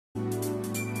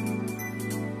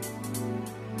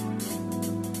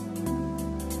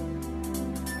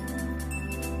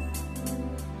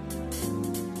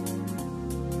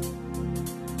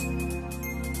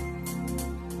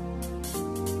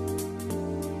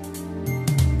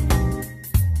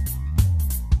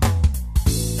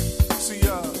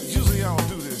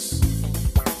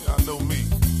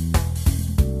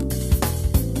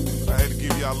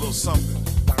little something.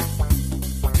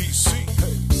 DC,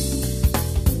 hey.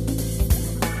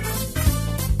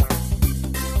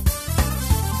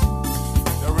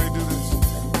 Y'all ready to do this?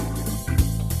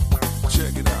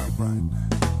 Check it out right now.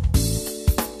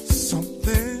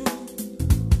 Something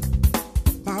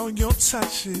about your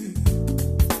touches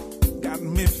got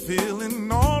me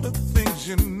feeling all the things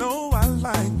you know I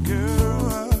like,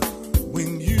 girl.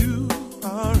 When you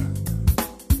are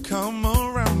come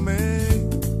around me,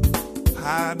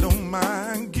 I don't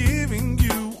mind giving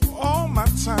you all my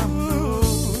time,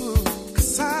 love.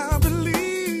 'Cause I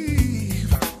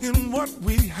believe in what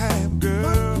we have,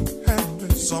 girl.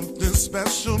 Having something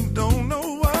special, don't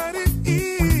know what it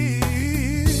is.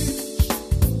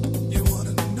 You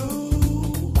wanna know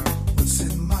what's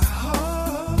in my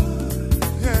heart,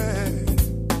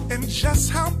 yeah. And just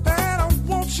how bad I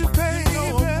want you, baby.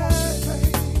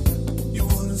 You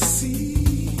wanna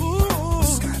see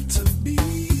what's got to be.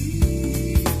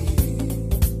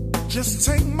 Just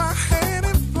take my hand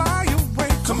and fly away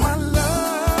to my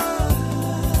love.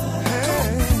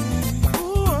 Hey.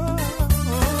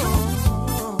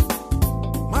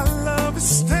 My love is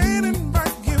standing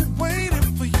right here waiting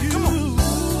for you. Come on.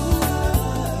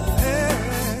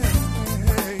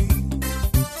 Hey.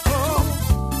 Oh.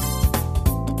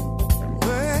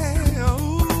 Well,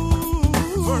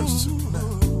 verse 2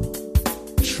 now.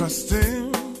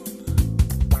 Trusting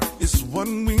is what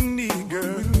we need,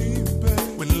 girl.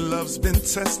 When love's been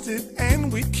tested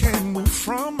and we can't move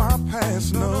from our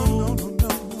past, no.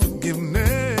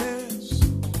 Forgiveness,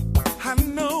 I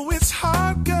know it's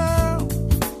hard, girl,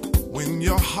 when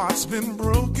your heart's been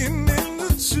broken into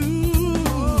two.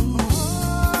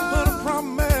 But I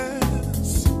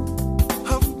promise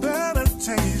a better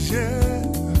days,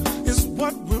 yeah, is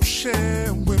what we'll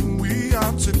share when we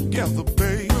are together,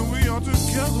 babe. When we are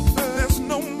together, babe. There's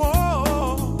no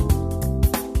more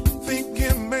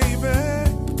thinking, maybe,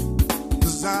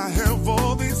 'cause I have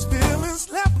all these feelings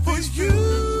left for you.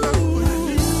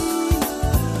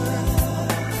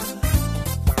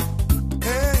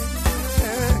 Hey,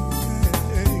 hey,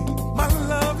 hey. My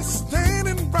love is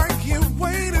standing right here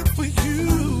waiting for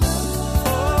you.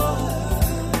 Oh,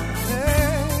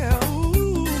 yeah,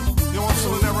 ooh. You want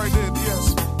some of that right there, DS?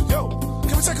 Yo,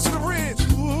 can we take it to the bridge?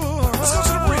 Let's go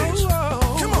to the bridge.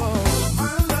 Come on.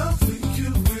 My love for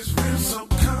you is real, so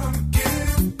come get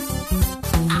it.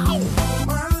 Ow.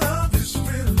 My love is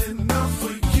real enough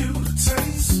for you to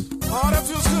taste. Oh, that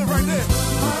feels good right there.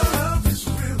 My love is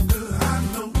real good. I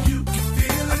know you can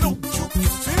feel it. I know you can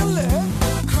feel it.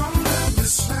 Come let me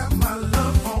slap my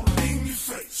love all in your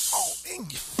face. All in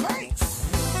your face.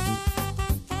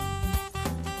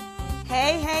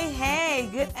 Hey, hey, hey.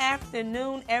 Good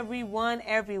afternoon,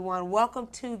 everyone. Welcome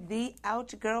to the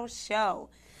Ouch Girl Show.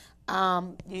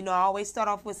 You know, I always start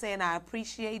off with saying I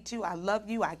appreciate you, I love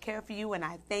you, I care for you, and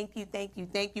I thank you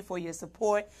for your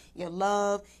support, your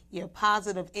love, your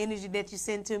positive energy that you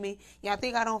send to me. Y'all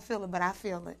think I don't feel it, but I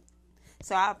feel it.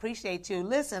 So I appreciate you.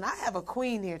 Listen, I have a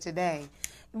queen here today.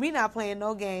 We're not playing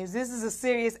no games. This is a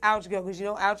serious Ouch Girl, because you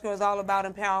know Ouch Girl is all about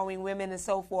empowering women and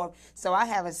so forth. So I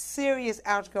have a serious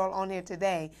Ouch Girl on here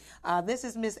today. This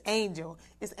is Miss Angel.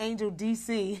 It's Angel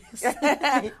DC.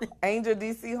 Angel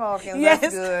DC Hawkins, Yes.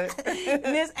 that's good.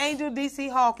 Miss Angel DC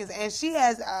Hawkins, and she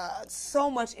has so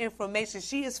much information.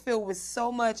 She is filled with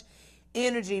so much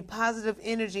energy, positive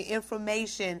energy,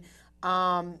 information.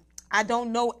 I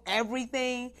don't know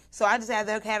everything, so I just had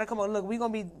her come on. Look, we're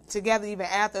going to be together even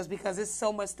after us, because there's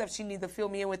so much stuff she needs to fill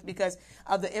me in with because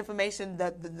of the information,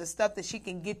 the stuff that she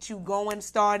can get you going,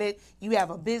 started. You have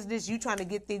a business, you trying to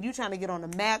get things, you trying to get on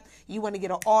the map, you want to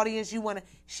get an audience,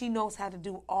 she knows how to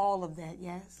do all of that,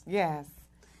 yes?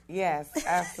 Yes,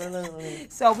 absolutely.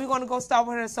 So we're going to go start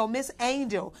with her. So Miss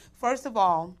Angel, first of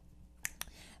all,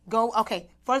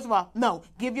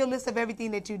 give your list of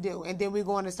everything that you do, and then we're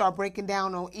going to start breaking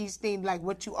down on each thing, like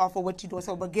what you offer, what you do.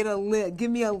 So, but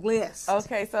give me a list.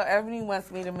 Okay, so Ebony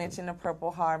wants me to mention the Purple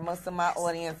Heart. Most of my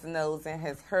audience knows and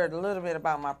has heard a little bit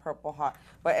about my Purple Heart,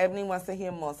 but Ebony wants to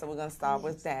hear more, so we're going to start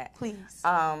with that. Please.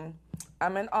 I'm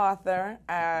an author.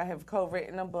 I have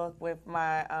co-written a book with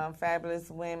my fabulous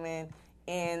women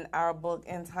in our book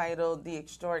entitled The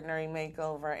Extraordinary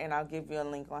Makeover, and I'll give you a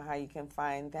link on how you can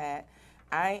find that.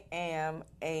 I am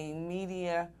a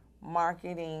media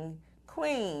marketing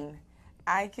queen.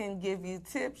 I can give you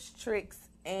tips, tricks,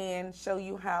 and show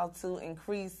you how to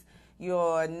increase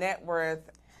your net worth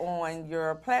on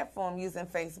your platform using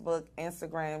Facebook,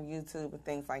 Instagram, YouTube, and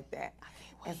things like that.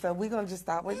 And so we're going to just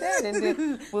start with that, and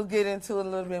then we'll get into it a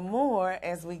little bit more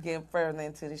as we get further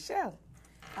into the show.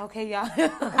 Okay, y'all.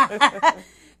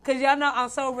 Because y'all know I'm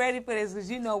so ready for this. Because,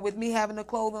 you know, with me having a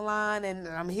clothing line and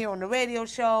I'm here on the radio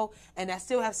show, and I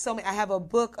still have so many. I have a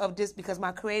book of just because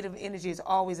my creative energy is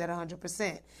always at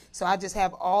 100%. So I just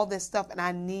have all this stuff, and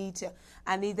I need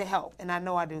the help, and I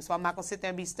know I do. So I'm not going to sit there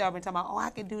and be stubborn, talking about, oh, I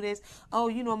can do this. Oh,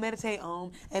 you know, meditate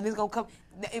on, and it's going to come.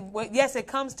 Yes, it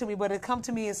comes to me, but it comes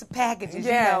to me in some packages. Yes.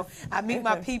 You know, I meet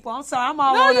my people. I'm sorry, I'm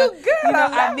all No, on you good. You know, I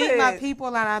I love meet my it. people,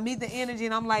 and I meet the energy,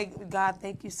 and I'm like, God,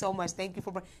 thank you so much. Thank you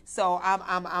for. So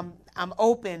I'm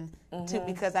open to,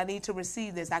 because I need to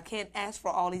receive this. I can't ask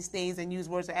for all these things and use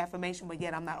words of affirmation, but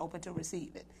yet I'm not open to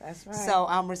receive it. That's right. So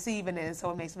I'm receiving it, and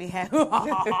so it makes me happy.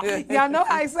 Y'all know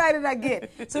how excited I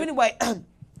get. So anyway,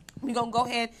 we're gonna go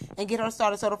ahead and get her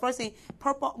started. So the first thing,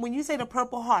 purple. When you say the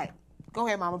Purple Heart, go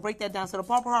ahead, Mama. Break that down. So the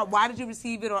Purple Heart. Why did you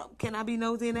receive it? Or can I be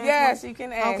nosy and ask? Yes, one? you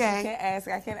can ask. Okay. You can ask.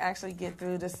 I can actually get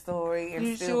through the story and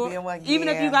You still sure? be in one. Even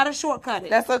if Yeah. you got to shortcut it.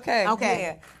 That's okay. Okay.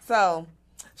 Yeah. So,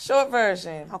 short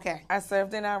version. Okay. I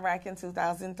served in Iraq in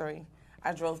 2003.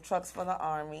 I drove trucks for the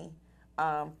Army,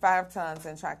 5 tons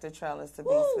and tractor trailers to be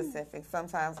Woo. specific,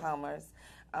 sometimes Hummers.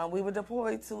 We were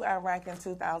deployed to Iraq in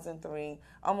 2003,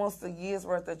 almost a year's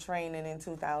worth of training in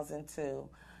 2002.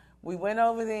 We went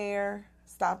over there,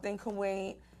 stopped in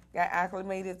Kuwait, got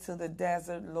acclimated to the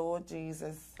desert, Lord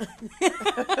Jesus.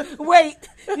 Wait,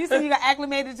 you said you got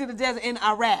acclimated to the desert in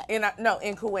Iraq. In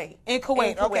Kuwait. In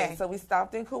Kuwait, okay. So we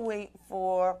stopped in Kuwait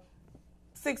for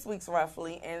 6 weeks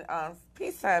roughly, and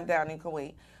peacetime down in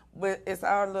Kuwait. It's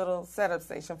our little setup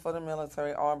station for the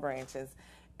military, all branches.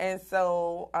 And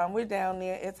so we're down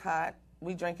there. It's hot.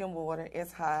 We drinking water.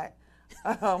 It's hot.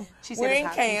 She said We're it's in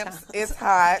hot camps. sometimes. It's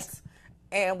hot,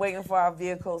 and waiting for our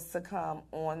vehicles to come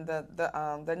on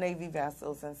the Navy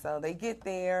vessels. And so they get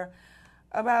there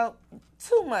about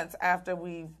 2 months after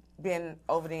we've been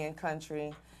over there in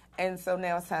country. And so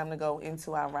now it's time to go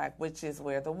into Iraq, which is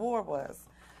where the war was,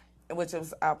 which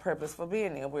was our purpose for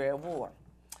being there. We're at war.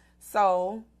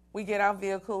 So we get our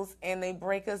vehicles, and they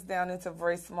break us down into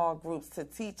very small groups to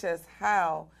teach us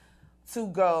how to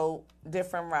go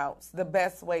different routes, the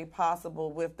best way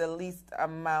possible with the least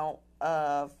amount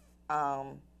of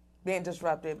being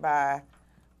disrupted by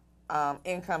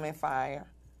incoming fire,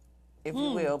 if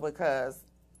you will, because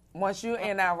once you're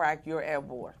in Iraq, you're at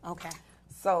war. Okay.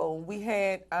 So we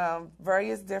had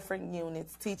various different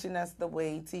units teaching us the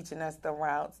way, teaching us the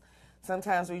routes.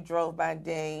 Sometimes we drove by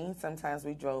day, sometimes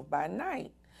we drove by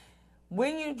night.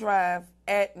 When you drive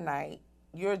at night,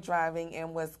 you're driving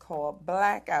in what's called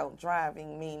blackout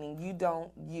driving, meaning you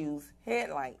don't use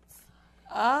headlights.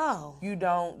 Oh. You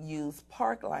don't use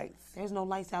park lights. There's no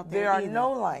lights out there. There are either.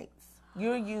 no lights.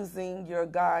 You're using your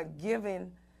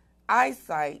God-given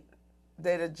eyesight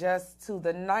that adjusts to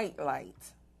the night light.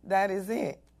 That is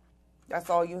it. That's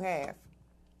all you have.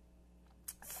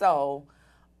 So,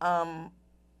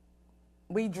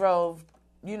 we drove,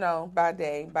 by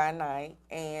day, by night,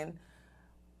 and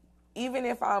even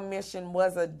if our mission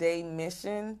was a day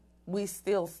mission, we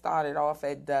still started off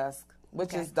at dusk,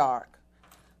 which is dark.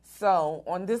 So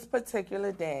on this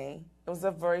particular day, it was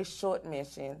a very short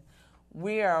mission.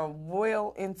 We are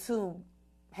well into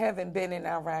having been in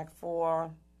Iraq for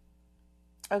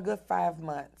a good 5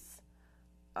 months.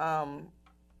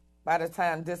 By the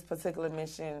time this particular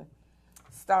mission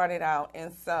started out,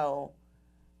 and so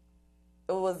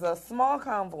it was a small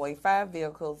convoy, 5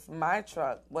 vehicles. My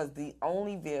truck was the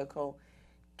only vehicle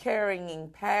carrying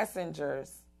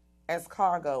passengers as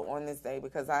cargo on this day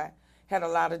because I had a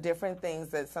lot of different things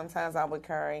that sometimes I would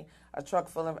carry a truck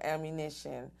full of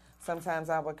ammunition. Sometimes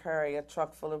I would carry a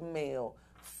truck full of mail,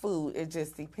 food. It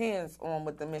just depends on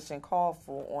what the mission called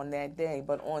for on that day.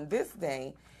 But on this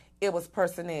day, it was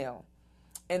personnel,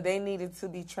 and they needed to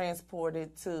be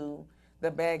transported to the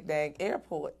Baghdad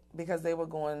airport because they were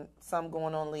some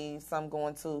going on leave, some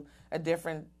going to a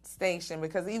different station.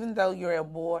 Because even though you're at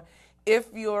war,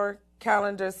 if your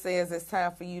calendar says it's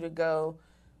time for you to go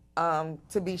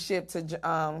to be shipped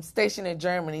to station in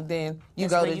Germany, then you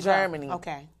That's go where to you Germany. Go.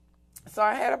 Okay. So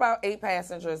I had about 8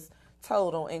 passengers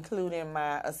total, including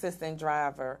my assistant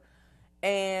driver.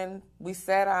 And we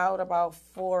set out about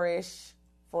 4-ish,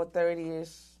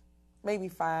 4:30-ish, maybe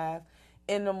 5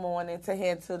 in the morning to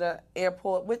head to the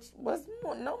airport, which was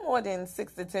no more than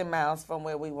 6 to 10 miles from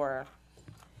where we were.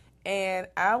 And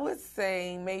I would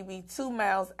say maybe 2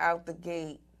 miles out the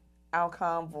gate, our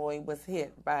convoy was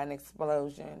hit by an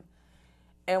explosion.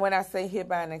 And when I say hit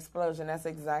by an explosion, that's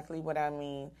exactly what I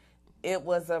mean. It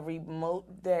was a remote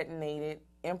detonated,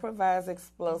 improvised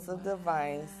explosive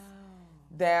device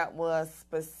that was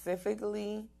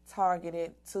specifically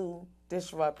targeted to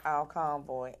disrupt our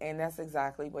convoy. And that's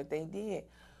exactly what they did.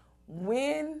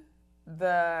 When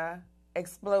the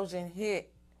explosion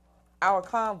hit our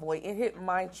convoy. It hit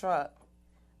my truck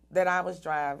that I was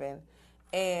driving,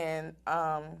 and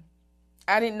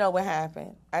I didn't know what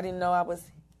happened. I didn't know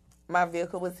my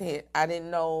vehicle was hit. I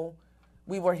didn't know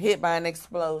we were hit by an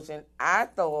explosion. I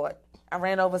thought I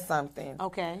ran over something.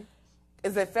 Okay.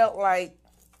 It felt like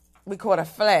we caught a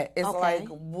flat. It's Okay. like,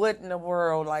 what in the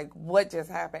world? Like, what just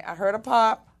happened? I heard a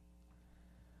pop,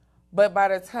 but by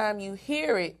the time you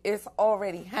hear it, it's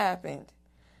already happened.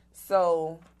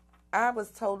 So I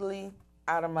was totally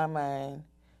out of my mind.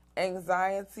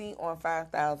 Anxiety on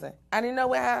 5,000. I didn't know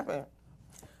what happened.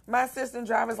 My assistant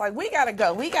driver's like, we gotta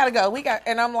go.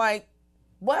 And I'm like,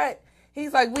 what?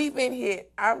 He's like, we've been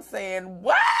hit. I'm saying,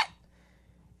 what?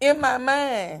 In my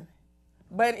mind.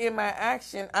 But in my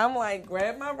action, I'm like,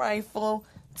 grab my rifle,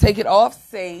 take it off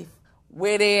safe.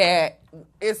 Where they at?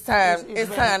 It's time.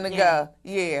 It's time to go.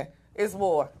 Yeah, it's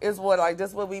war. It's war. Like, this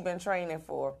is what we've been training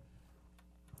for.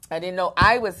 I didn't know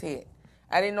I was hit.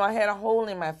 I didn't know I had a hole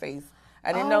in my face.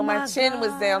 I didn't know my chin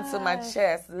was down to my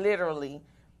chest, literally.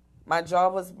 My jaw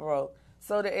was broke.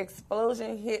 So the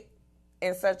explosion hit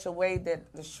in such a way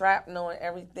that the shrapnel and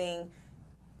everything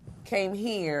came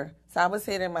here. So I was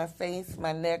hit in my face,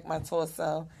 my neck, my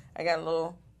torso. I got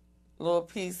little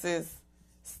pieces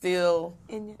still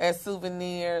as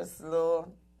souvenirs,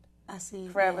 little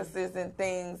crevices and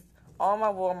things. All my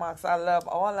war marks, I love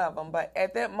all of them. But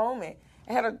at that moment,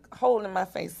 I had a hole in my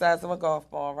face, size of a golf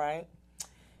ball, right?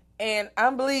 And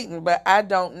I'm bleeding, but I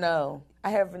don't know. I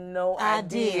have no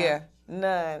idea.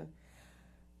 None.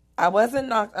 I wasn't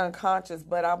knocked unconscious,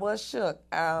 but I was shook.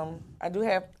 I do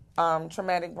have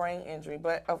traumatic brain injury,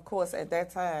 but of course at that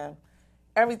time,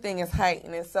 everything is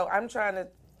heightened. And so I'm trying to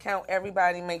count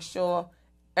everybody, make sure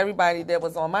everybody that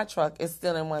was on my truck is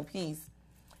still in one piece.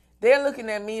 They're looking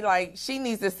at me like she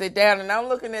needs to sit down, and I'm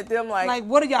looking at them like,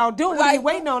 what are y'all doing? What are you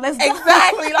waiting on? Let's go.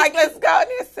 Exactly, like, let's go. And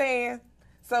they're saying,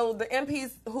 so the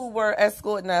MPs who were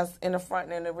escorting us in the front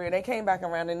and in the rear, they came back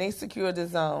around and they secured the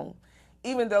zone,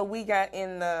 even though we got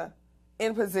in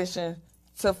position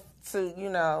to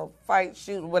fight,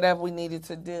 shoot, whatever we needed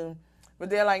to do. But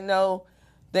they're like, no,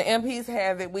 the MPs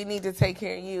have it. We need to take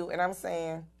care of you. And I'm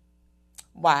saying,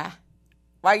 why?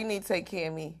 Why you need to take care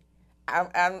of me?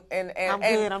 I'm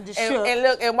good. I'm just shook. And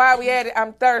look, and while we at it,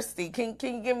 I'm thirsty. Can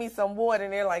you give me some water?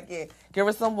 And they're like, yeah, give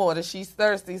her some water. She's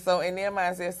thirsty. So in their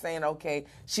minds, they're saying, okay,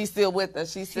 she's still with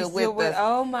us. She's still with us.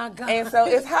 Oh my God. And so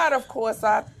it's hot, of course. So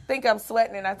I think I'm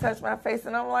sweating, and I touch my face,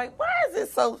 and I'm like, why is it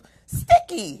so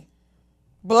sticky?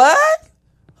 Blood?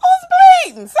 Who's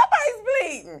bleeding? Somebody's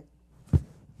bleeding.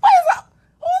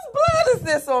 Whose blood is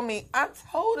this on me? I'm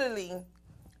totally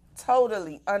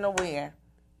unaware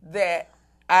that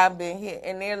I've been hit,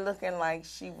 and they're looking like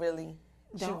she really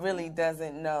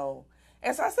doesn't know.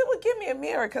 And so I said, well, give me a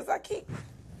mirror, because I keep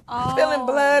feeling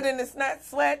blood, and it's not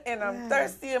sweat, and I'm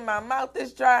thirsty, and my mouth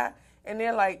is dry. And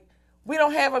they're like, we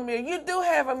don't have a mirror. You do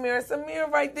have a mirror. It's a mirror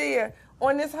right there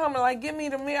on this Hummer. Like, give me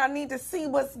the mirror. I need to see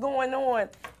what's going on.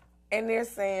 And they're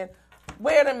saying,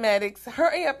 where the medics?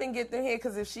 Hurry up and get them here,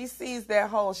 because if she sees that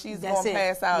hole, she's going to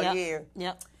pass out.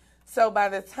 Yep. So by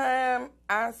the time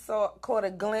I caught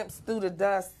a glimpse through the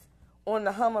dust on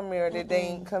the Hummer mirror, that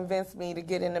they convinced me to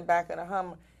get in the back of the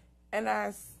Hummer, and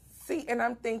I see, and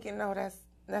I'm thinking, no, that's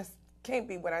can't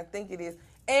be what I think it is,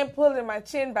 and pulling my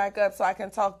chin back up so I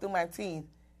can talk through my teeth,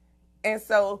 and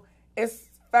so it's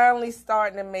finally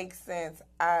starting to make sense.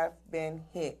 I've been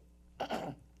hit.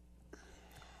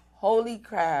 Holy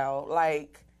cow!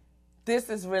 Like, this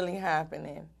is really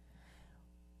happening.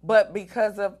 But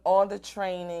because of all the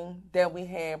training that we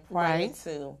had prior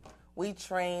to, we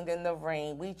trained in the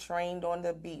rain. We trained on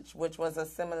the beach, which was a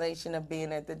simulation of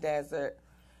being at the desert.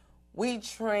 We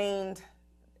trained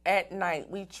at night.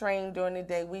 We trained during the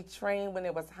day. We trained when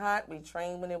it was hot. We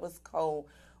trained when it was cold.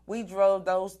 We drove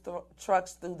those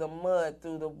trucks through the mud,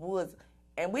 through the woods.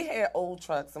 And we had old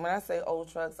trucks. And when I say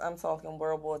old trucks, I'm talking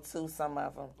World War II, some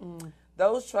of them.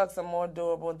 Those trucks are more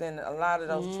durable than a lot of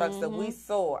those trucks that we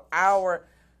saw. Our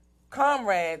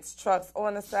comrades' trucks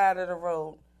on the side of the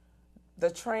road, the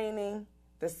training,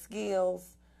 the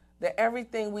skills, the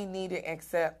everything we needed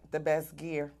except the best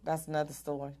gear. That's another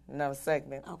story, another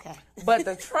segment. Okay. But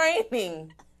the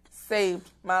training saved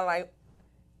my life.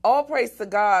 All praise to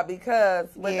God, because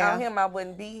without him, I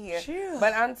wouldn't be here. Sure.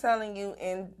 But I'm telling you,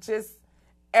 in just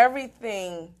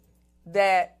everything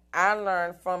that I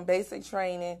learned from basic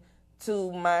training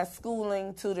to my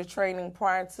schooling to the training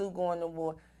prior to going to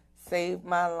war, saved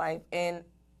my life. And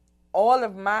all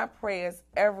of my prayers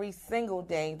every single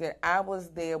day that I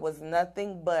was there was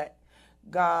nothing but,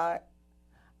 God,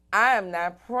 I am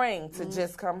not praying to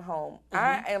just come home.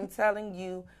 I am telling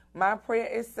you, My prayer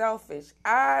is selfish.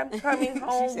 I'm coming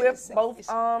home said with it's both selfish.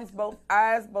 arms, both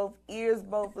eyes, both ears,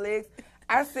 both legs.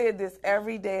 I said this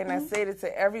every day, and I said it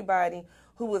to everybody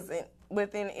who was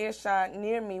within earshot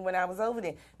near me when I was over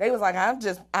there. They was like, "I'm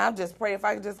just pray if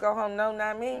I could just go home." No,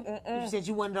 not me. You said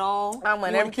you wanted it all. I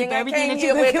want You everything keep I everything came that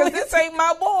here you with, could because this ain't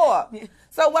my boy.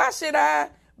 So why should I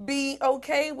be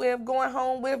okay with going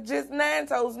home with just 9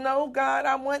 toes? No, God,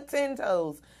 I want 10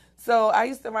 toes. So I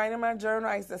used to write in my journal.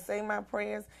 I used to say my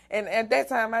prayers. And at that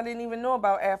time, I didn't even know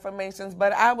about affirmations,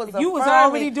 but I was You was affirming.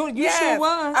 already doing it. You sure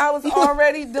was. I was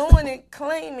already doing it,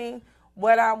 claiming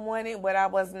what I wanted, what I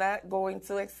was not going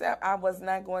to accept. I was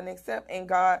not going to accept. And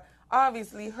God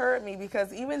obviously heard me,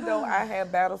 because even though I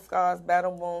had battle scars,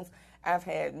 battle wounds, I've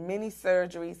had many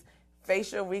surgeries,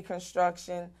 facial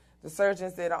reconstruction. The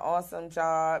surgeons did an awesome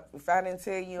job. If I didn't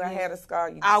tell you I had a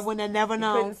scar, I wouldn't have never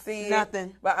known. couldn't see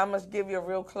nothing. it. But I'm going to give you a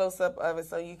real close-up of it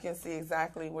so you can see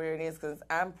exactly where it is, because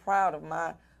I'm proud of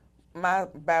my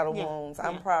battle wounds.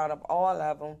 I'm proud of all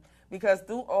of them, because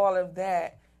through all of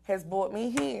that has brought me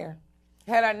here.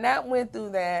 Had I not went through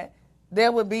that,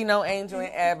 there would be no Angel in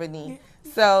Ebony.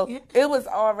 So it was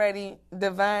already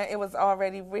divine. It was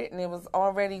already written. It was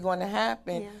already going to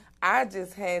happen. Yeah. I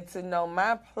just had to know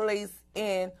my place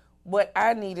in what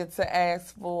I needed to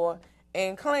ask for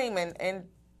and claim. And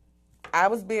I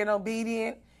was being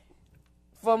obedient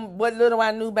from what little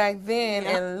I knew back then.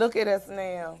 Yeah. And look at us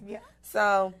now. Yeah.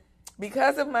 So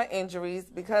because of my injuries,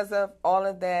 because of all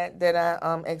of that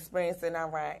I experienced in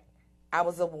Iraq, I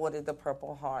was awarded the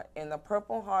Purple Heart. And the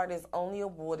Purple Heart is only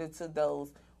awarded to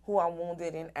those who are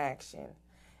wounded in action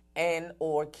and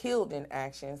or killed in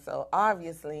action. So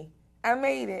obviously, I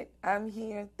made it. I'm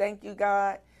here. Thank you,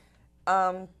 God.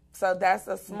 So that's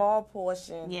a small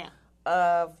portion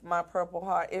of my Purple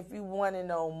Heart. If you want to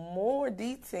know more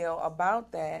detail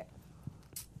about that,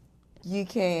 you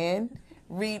can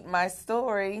read my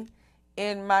story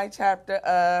in my chapter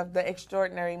of The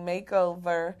Extraordinary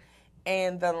Makeover.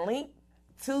 And the link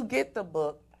to get the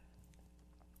book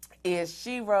is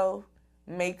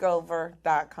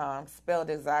SheRoMakeover.com, spelled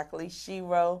exactly,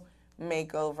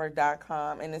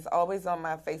 SheRoMakeover.com. And it's always on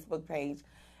my Facebook page,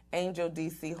 Angel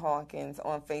DC Hawkins,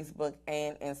 on Facebook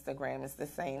and Instagram. It's the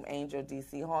same, Angel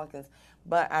DC Hawkins.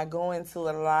 But I go into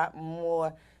a lot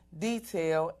more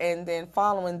detail. And then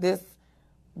following this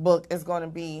book is going to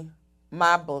be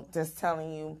my book, just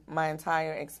telling you my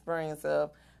entire experience of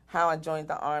how I joined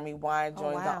the Army, why I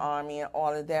joined the Army, and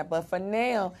all of that. But for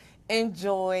now,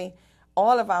 enjoy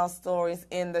all of our stories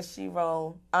in the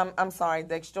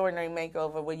The Extraordinary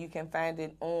Makeover, where you can find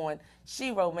it on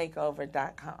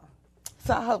SheRoMakeover.com.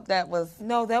 So I hope that was...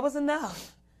 No, that was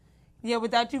enough. Yeah,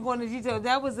 without you going into detail,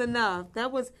 that was enough.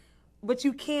 But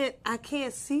you can't, I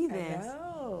can't see this.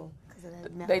 No.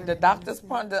 The doctors,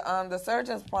 the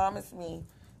surgeons promised me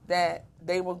that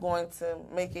they were going to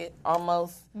make it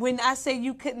almost... When I say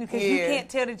you couldn't, because you can't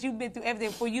tell that you've been through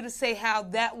everything, for you to say how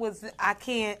that was, I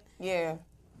can't... Yeah.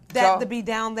 To be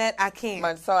down that, I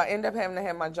can't. So I ended up having to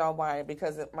have my jaw wired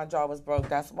because my jaw was broke.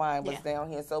 That's why I was down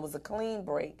here. So it was a clean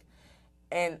break.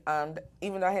 And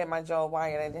even though I had my jaw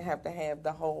wired, I didn't have to have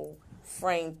the whole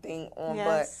frame thing on.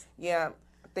 Yes. But, yeah,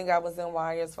 I think I was in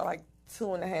wires for like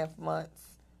 2.5 months.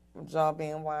 My jaw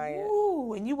being wired.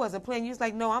 Ooh, and you wasn't playing. You was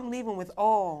like, no, I'm leaving with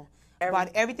all. About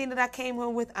everything that I came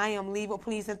home with, I am leaving.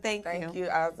 Please and thank you. Thank you.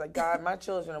 I was like, God, my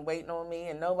children are waiting on me,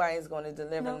 and nobody's going to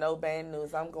deliver no bad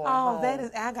news. I'm going home.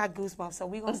 I got goosebumps. So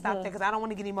we're going to stop there because I don't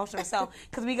want to get emotional myself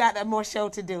because we got more show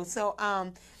to do. So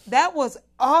that was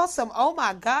awesome. Oh,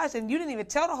 my gosh. And you didn't even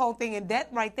tell the whole thing, and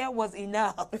that right there was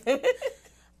enough.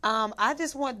 I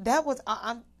just want,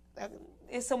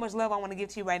 it's so much love I want to give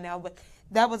to you right now, but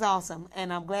that was awesome.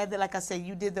 And I'm glad that, like I said,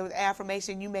 you did the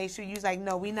affirmation. You made sure you was like,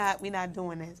 no, we not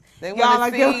doing this. They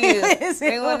want to see you.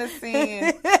 They want to see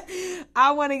you.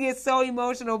 I want to get so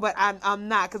emotional, but I'm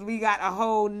not, because we got a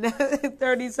whole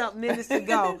 30-something minutes to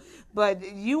go.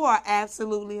 But you are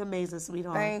absolutely amazing,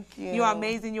 sweetheart. Thank you. You are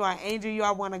amazing. You are an angel. You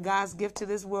are one of God's gifts to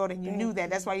this world, and you knew that.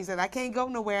 That's why you said, I can't go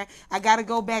nowhere. I got to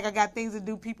go back. I got things to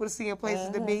do, people to see, and places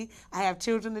to be. I have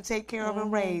children to take care of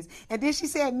and raise. And then she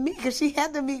said me, because she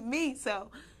had to meet me. So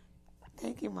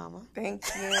thank you, Mama. Thank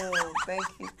you. Thank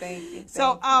you. Thank you.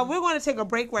 So we're going to take a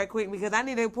break right quick because I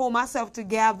need to pull myself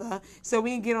together so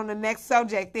we can get on the next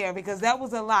subject there, because that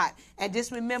was a lot. And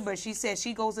just remember, she said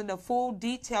she goes into full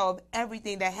detail of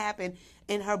everything that happened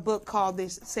in her book called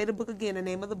this. Say the book again, the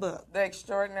name of the book. The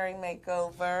Extraordinary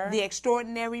Makeover. The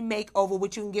Extraordinary Makeover,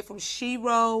 which you can get from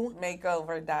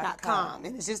SheRoMakeover.com.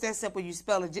 And it's just that simple. You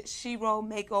spell it, just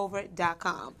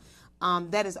SheRoMakeover.com.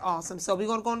 That is awesome. So we're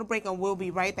going to go on the break, and we'll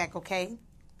be right back, okay?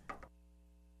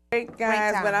 Great,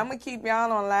 guys. But I'm going to keep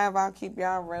y'all on live. I'll keep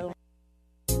y'all rolling.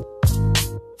 Good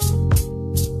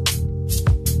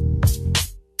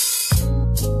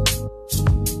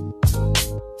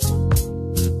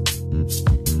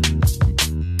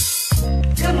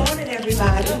morning,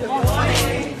 everybody. Good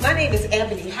morning. My name is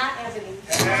Ebony. Hi, Ebony.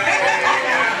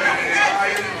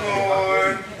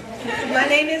 My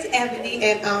name is Ebony,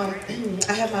 and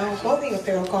I have my own clothing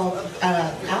apparel called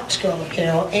Ouch Girl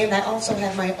Apparel, and I also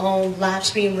have my own live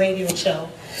stream radio show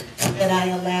that I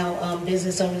allow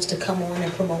business owners to come on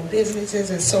and promote businesses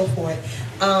and so forth.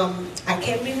 I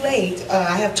can relate.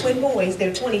 I have twin boys.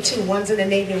 They're 22. One's in the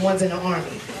Navy and one's in the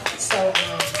Army. So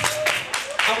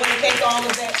I want to thank all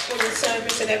of that for your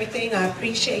service and everything. I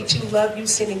appreciate you, love you,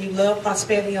 sending you love,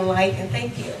 prosperity, and light, and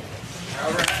thank you.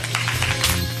 All right.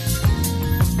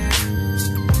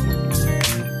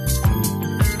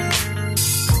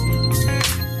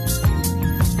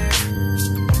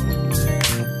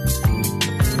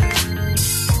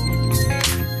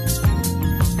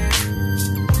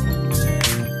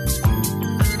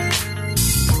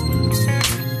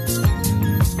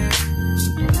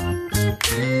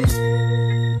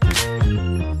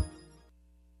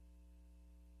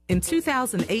 In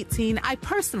 2018, I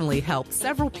personally helped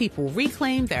several people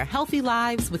reclaim their healthy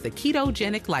lives with a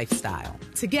ketogenic lifestyle.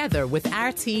 Together with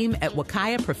our team at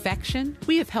Wakaya Perfection,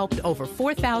 we have helped over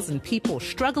 4,000 people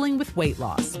struggling with weight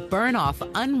loss, burn off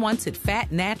unwanted fat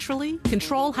naturally,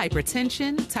 control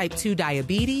hypertension, type 2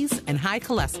 diabetes, and high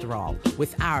cholesterol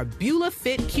with our Beulah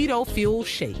Fit Keto Fuel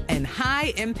Shake and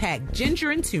high-impact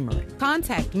ginger and turmeric.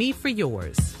 Contact me for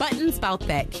yours. Buttons about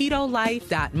that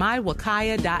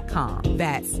ketolife.mywakaya.com.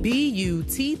 That's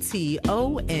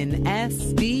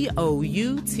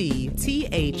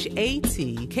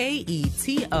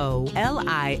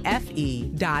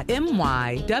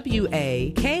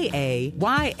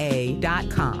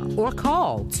or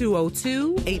call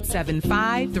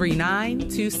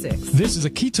 202-875-3926. This is a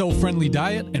keto-friendly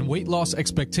diet, and weight loss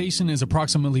expectation is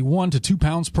approximately 1 to 2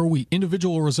 pounds per week.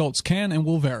 Individual results can and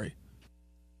will vary.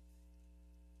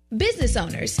 Business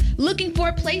owners looking for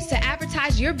a place to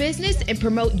advertise your business and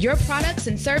promote your products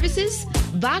and services?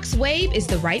 VoxWave is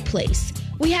the right place.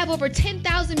 We have over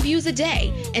 10,000 views a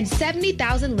day and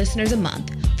 70,000 listeners a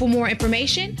month. For more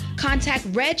information, contact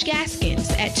Reg Gaskins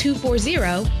at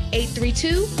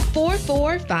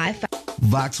 240-832-4455.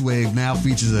 VoxWave now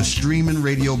features a streaming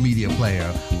radio media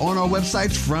player on our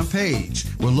website's front page,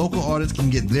 where local artists can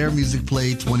get their music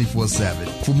played 24/7.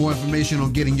 For more information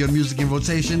on getting your music in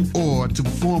rotation or to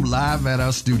perform live at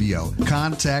our studio,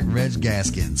 contact Reg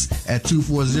Gaskins at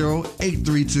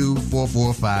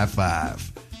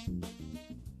 240-832-4455.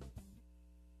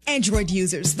 Android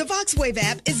users, the VoxWave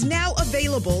app is now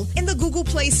available in the Google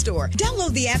Play Store.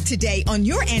 Download the app today on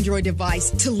your Android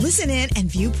device to listen in and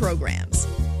view programs.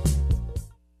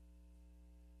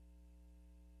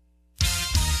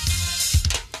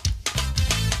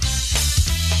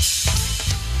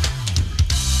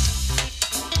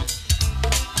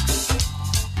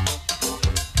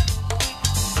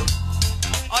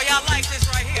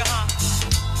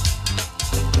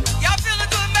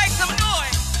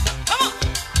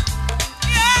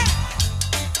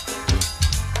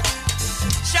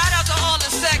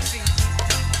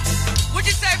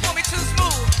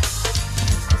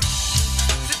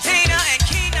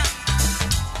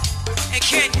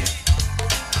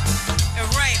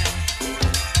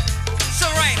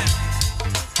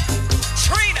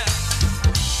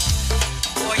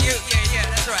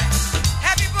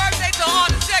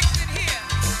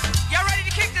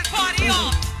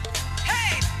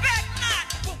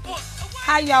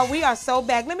 Y'all, we are so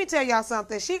back. Let me tell y'all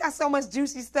something. She got so much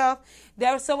juicy stuff.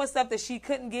 There was so much stuff that she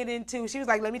couldn't get into. She was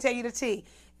like, let me tell you the tea.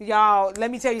 Y'all, let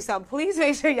me tell you something. Please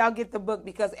make sure y'all get the book,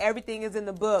 because everything is in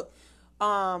the book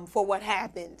for what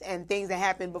happened and things that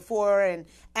happened before and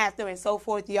after and so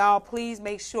forth. Y'all, please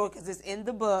make sure, because it's in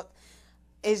the book.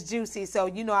 It's juicy. So,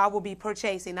 you know, I will be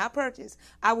purchasing, not purchase.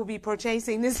 I will be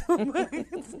purchasing this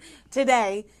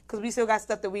today, because we still got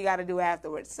stuff that we got to do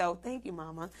afterwards. So thank you,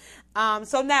 Mama.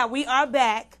 So now we are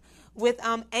back with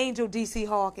Angel D.C.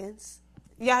 Hawkins.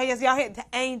 Y'all hit the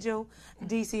Angel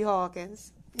D.C.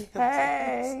 Hawkins.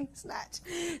 Hey. Snatch.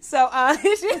 So,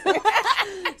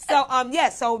 so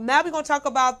now we're going to talk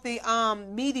about the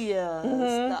media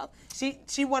stuff.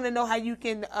 She want to know how you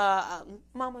can,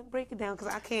 Mama, break it down,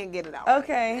 because I can't get it out.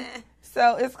 Okay.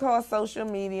 So it's called social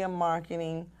media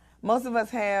marketing. most of us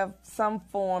have some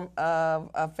form of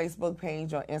a Facebook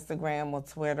page or Instagram or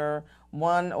Twitter,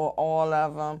 one or all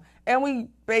of them. And we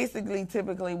basically,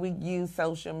 typically, we use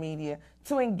social media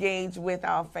to engage with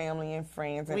our family and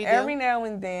friends. And every now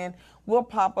and then, we'll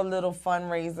pop a little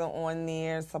fundraiser on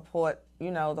there, support,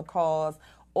 the cause,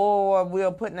 or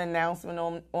we'll put an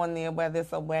announcement on there, whether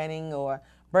it's a wedding or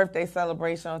birthday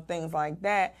celebration or things like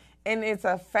that. And it's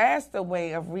a faster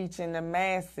way of reaching the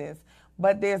masses.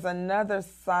 But there's another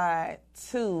side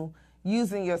to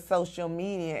using your social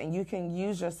media, and you can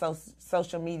use your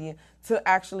social media to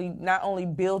actually not only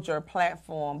build your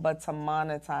platform, but to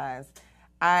monetize,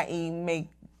 i.e. make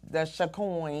the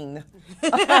shacoin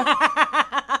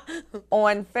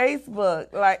on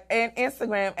Facebook, and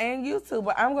Instagram and YouTube.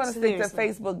 But I'm going to stick to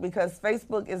Facebook because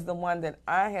Facebook is the one that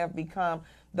I have become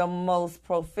the most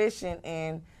proficient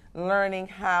in learning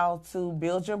how to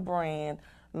build your brand,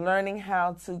 learning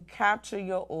how to capture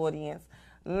your audience,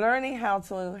 learning how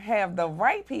to have the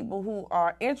right people who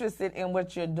are interested in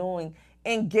what you're doing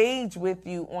engage with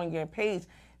you on your page,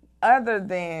 other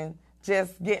than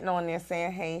just getting on there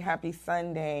saying, hey, happy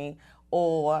Sunday,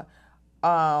 or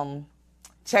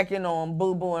checking on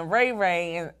Boo Boo and Ray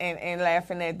Ray and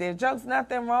laughing at their jokes.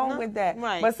 Nothing wrong with that.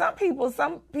 Right. But some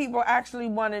people actually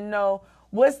want to know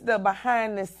what's the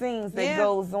behind the scenes that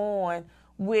goes on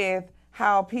with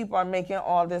how people are making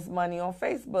all this money on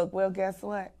Facebook. Well, guess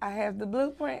what? I have the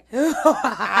blueprint.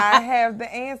 I have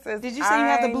the answers. Did you say you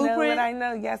have the blueprint? I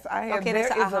know. Yes, I have. Okay, there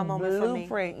that's is an aha a moment for me.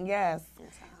 blueprint. Yes,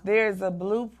 there's a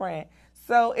blueprint.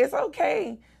 So it's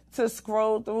okay to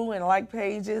scroll through and like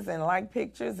pages and like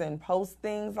pictures and post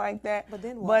things like that. But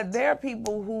then what? But there are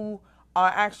people who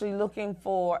are actually looking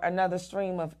for another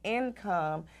stream of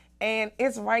income, and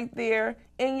it's right there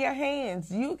in your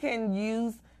hands. You can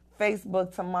use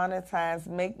Facebook to monetize,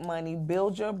 make money,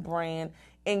 build your brand,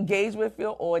 engage with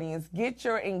your audience, get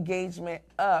your engagement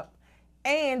up,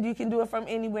 and you can do it from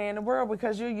anywhere in the world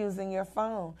because you're using your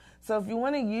phone. So if you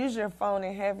want to use your phone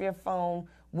and have your phone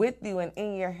with you and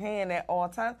in your hand at all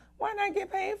times, why not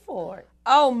get paid for it?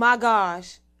 Oh my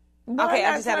gosh. Why Okay,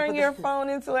 I not just had to turn put your this- phone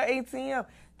into an ATM?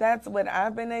 That's what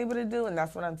I've been able to do, and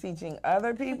that's what I'm teaching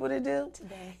other people to do.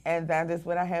 Today. And that is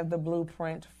what I have the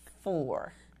blueprint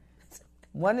for.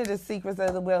 One of the secrets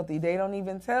of the wealthy, they don't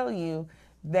even tell you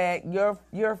that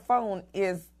your phone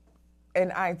is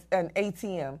an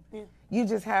ATM. Yeah. You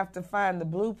just have to find the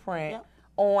blueprint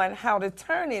on how to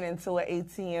turn it into an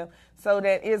ATM so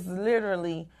that it's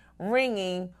literally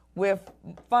ringing with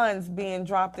funds being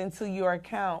dropped into your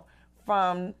account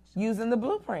from using the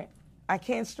blueprint. I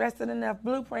can't stress it enough.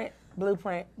 Blueprint,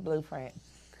 blueprint, blueprint.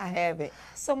 I have it.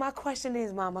 So my question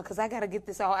is, Mama, because I got to get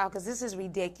this all out because this is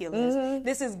ridiculous.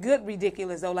 This is good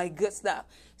ridiculous, though, like good stuff.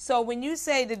 So when you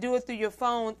say to do it through your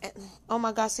phone, oh,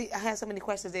 my gosh, see, I had so many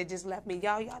questions that just left me.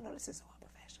 Y'all know this is so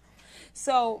unprofessional.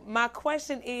 So my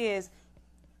question is,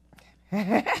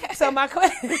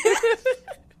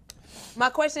 my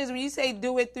question is when you say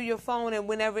do it through your phone and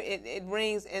whenever it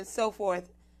rings and so forth,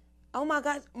 oh, my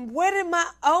gosh,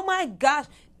 oh, my gosh,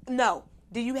 no.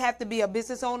 Do you have to be a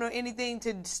business owner or anything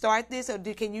to start this, or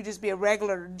can you just be a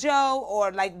regular Joe, or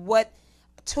like what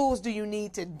tools do you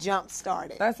need to jump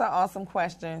start it? That's an awesome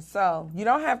question. So you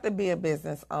don't have to be a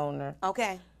business owner.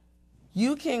 Okay.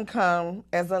 You can come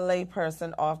as a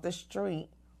layperson off the street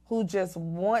who just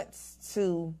wants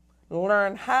to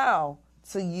learn how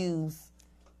to use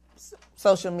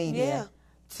social media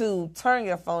to turn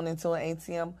your phone into an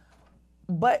ATM.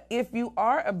 But if you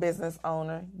are a business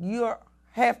owner,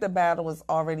 half the battle is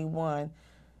already won.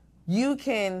 You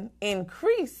can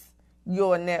increase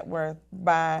your net worth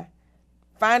by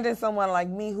finding someone like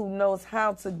me who knows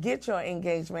how to get your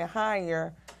engagement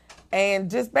higher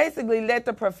and just basically let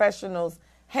the professionals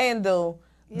handle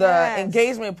the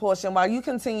engagement portion while you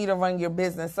continue to run your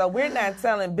business. So we're not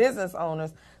telling business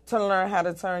owners to learn how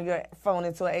to turn your phone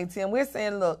into an ATM. We're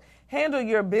saying, look, handle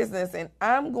your business and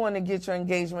I'm going to get your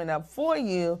engagement up for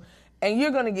you and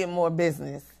you're going to get more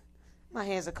business. My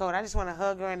hands are cold. I just want to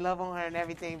hug her and love on her and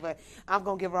everything, but I'm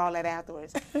going to give her all that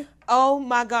afterwards. Oh,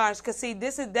 my gosh. Because, see,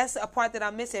 that's a part that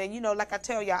I'm missing. And, like I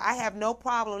tell y'all, I have no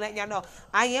problem letting y'all know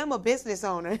I am a business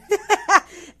owner.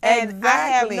 And I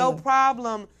have no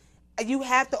problem. You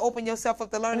have to open yourself up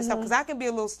to learning stuff because I can be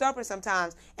a little stubborn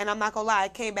sometimes, and I'm not going to lie.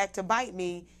 It came back to bite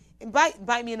me in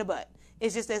the butt.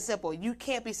 It's just that simple. You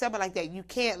can't be stubborn like that. You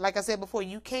can't, like I said before,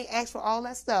 you can't ask for all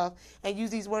that stuff and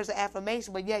use these words of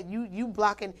affirmation, but yet you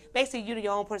blocking, basically you're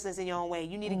your own person that's in your own way.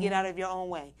 You need to get out of your own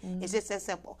way. It's just that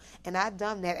simple. And I've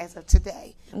done that as of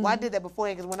today. Well, I did that before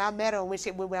because when I met her, when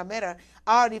I met her,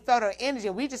 I already felt her energy.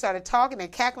 We just started talking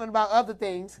and cackling about other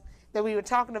things that we were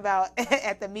talking about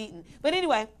at the meeting. But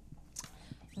anyway,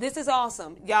 This is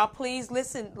awesome. Y'all, please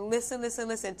listen.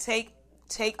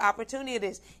 Take opportunity of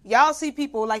this. Y'all see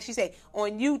people, like she said,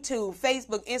 on YouTube,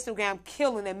 Facebook, Instagram,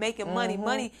 killing and making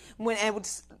money.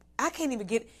 I can't even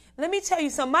get. Let me tell you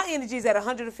something. My energy is at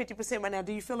 150% right now.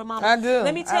 Do you feel it, Mama? I do.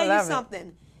 Let me tell you it.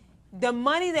 something. The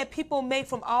money that people make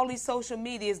from all these social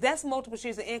medias, that's multiple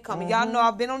streams of income. And y'all know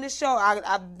I've been on this show.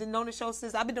 I've been on this show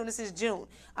I've been doing this since June.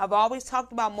 I've always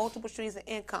talked about multiple streams of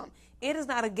income. It is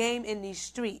not a game in these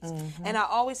streets. And I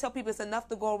always tell people it's enough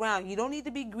to go around. You don't need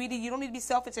to be greedy. You don't need to be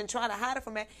selfish and try to hide it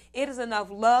from it. It is enough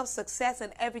love, success,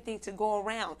 and everything to go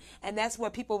around. And that's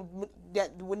where people,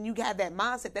 when you have that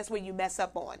mindset, that's where you mess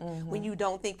up on, when you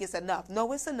don't think it's enough.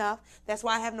 No, it's enough. That's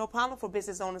why I have no problem for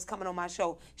business owners coming on my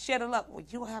show. Share the love. Well,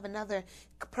 you have another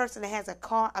person that has a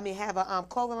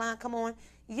clothing line come on.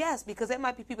 Yes, because there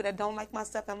might be people that don't like my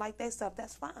stuff and like their stuff.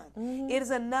 That's fine. It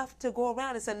is enough to go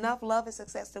around. It's enough love and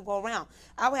success to go around.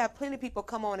 I would have plenty of people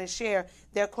come on and share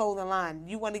their clothing line.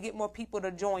 You want to get more people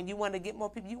to join. You want to get more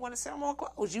people. You want to sell more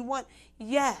clothes.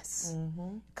 Yes.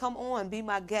 Come on, be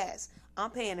my guest. I'm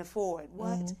paying it forward.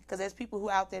 What? Because there's people who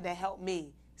out there that help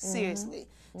me. Seriously.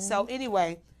 So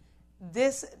anyway,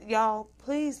 this, y'all,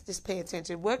 please just pay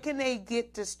attention. Where can they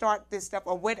get to start this stuff?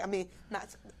 Or where,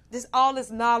 all this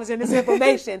knowledge and this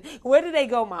information. Where do they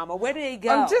go, Mama? Where do they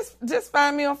go? Just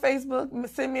find me on Facebook.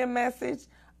 Send me a message.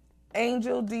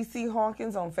 Angel DC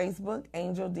Hawkins on Facebook.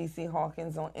 Angel DC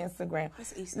Hawkins on Instagram.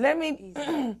 That's easy.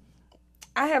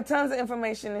 I have tons of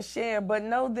information to share, but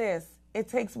know this: it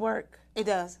takes work. It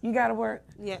does. You gotta work.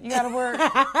 Yeah. You gotta work.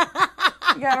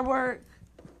 You gotta work.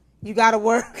 You gotta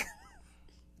work.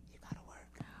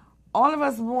 All of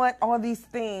us want all these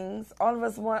things. All of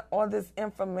us want all this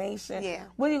information. Yeah.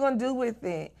 What are you going to do with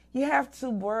it? You have to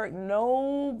work.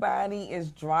 Nobody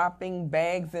is dropping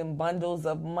bags and bundles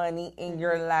of money in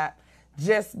your lap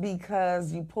just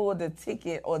because you pulled a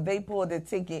ticket or they pulled a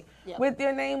ticket with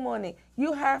your name on it.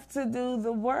 You have to do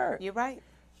the work. You're right.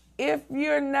 If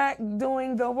you're not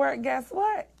doing the work, guess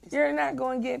what? You're not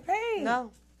going to get paid.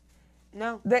 No.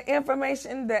 The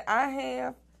information that I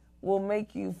have will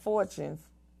make you fortunes.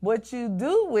 What you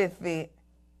do with it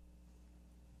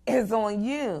is on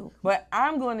you. But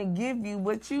I'm going to give you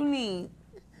what you need.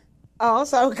 Oh, I'm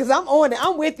sorry, because I'm on it.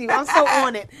 I'm with you. I'm so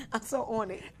on it.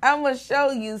 I'm going to show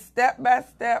you step by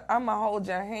step. I'm going to hold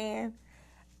your hand.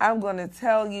 I'm going to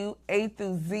tell you A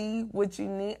through Z what you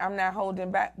need. I'm not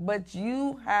holding back. But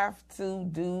you have to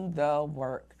do the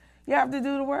work. You have to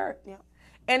do the work. Yeah.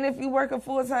 And if you work a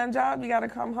full-time job, you got to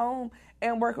come home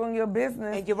and work on your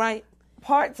business. And you're right.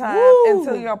 Part-time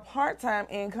until your part-time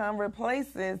income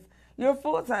replaces your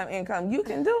full-time income. You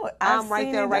can do it. I'm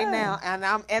right there right now, and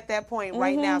I'm at that point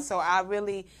right now. So I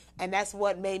really, and that's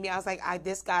what made me, I was like, I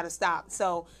just got to stop.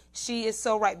 So she is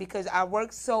so right, because I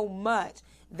work so much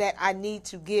that I need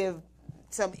to give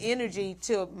some energy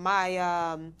to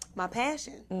my my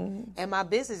passion and my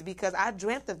business, because I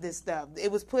dreamt of this stuff.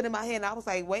 It was put in my head, and I was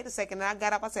like, wait a second. And I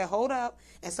got up, I said, hold up,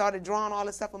 and started drawing all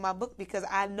this stuff in my book, because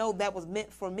I know that was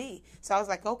meant for me. So I was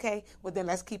like, okay, well then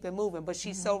let's keep it moving. But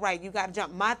she's so right. You got to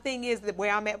jump. My thing is that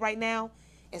where I'm at right now,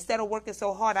 instead of working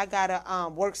so hard, I got to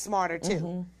work smarter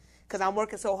too. Because I'm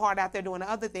working so hard out there doing the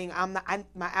other thing.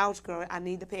 My ouch girl, I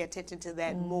need to pay attention to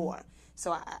that more.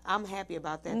 So I'm happy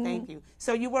about that. Thank you.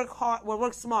 So you work hard,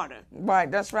 work smarter. Right,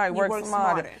 that's right. Work smarter.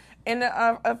 smarter. And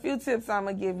a few tips I'm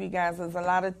going to give you guys is a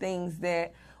lot of things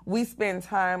that we spend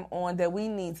time on that we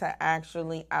need to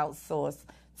actually outsource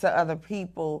to other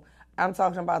people. I'm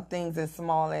talking about things as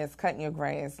small as cutting your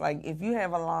grass. Like if you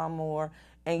have a lawnmower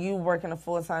and you working a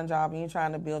full-time job and you're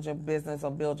trying to build your business or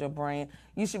build your brand,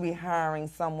 you should be hiring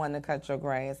someone to cut your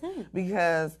grass.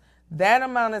 Because that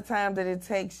amount of time that it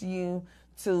takes you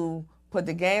to put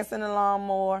the gas in the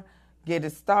lawnmower, get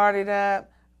it started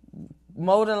up,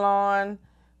 mow the lawn,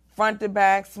 front to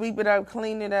back, sweep it up,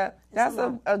 clean it up. That's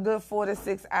a good 4 to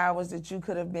 6 hours that you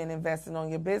could have been investing on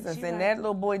your business. And that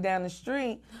little boy down the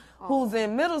street who's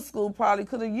in middle school probably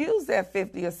could have used that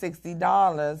 $50 or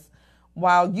 $60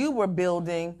 while you were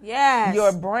building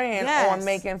your brand on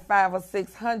making $500 or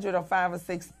 $600 or $5,000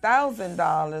 or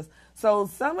 $6,000. So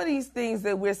some of these things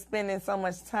that we're spending so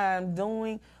much time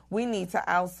doing, we need to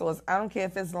outsource. I don't care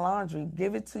if it's laundry.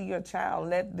 Give it to your child.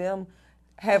 Let them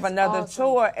have another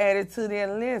chore added to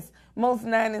their list. Most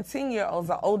 9 and 10-year-olds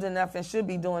are old enough and should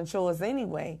be doing chores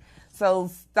anyway. So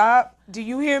stop. Do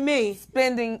you hear me?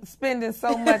 Spending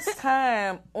so much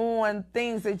time on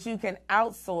things that you can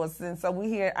outsource. And so we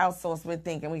hear outsource, we're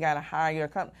thinking we got to hire your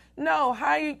company. No,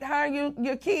 hire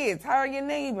your kids, hire your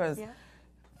neighbors. Yeah.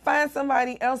 Find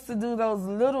somebody else to do those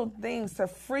little things to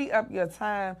free up your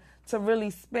time to really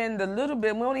spend a little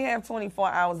bit. We only have 24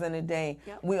 hours in a day.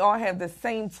 Yep. We all have the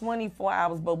same 24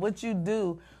 hours, but what you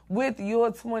do with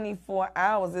your 24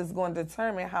 hours is going to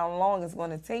determine how long it's going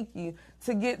to take you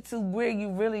to get to where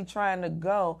you're really trying to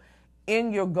go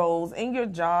in your goals, in your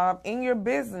job, in your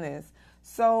business.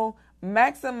 So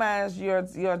maximize your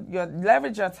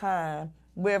leverage your time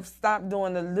with stop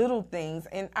doing the little things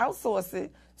and outsource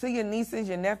it to your nieces,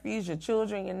 your nephews, your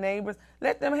children, your neighbors.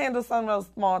 Let them handle some of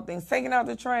those small things, taking out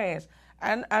the trash.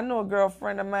 I know a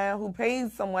girlfriend of mine who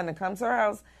pays someone to come to her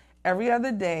house every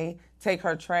other day, take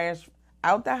her trash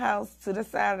out the house to the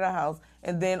side of the house,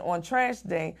 and then on trash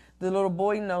day, the little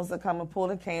boy knows to come and pull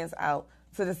the cans out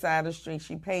to the side of the street.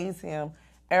 She pays him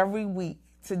every week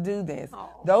to do this. Oh.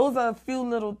 Those are a few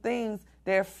little things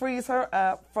that frees her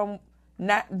up from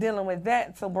not dealing with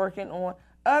that to working on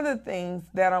other things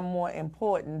that are more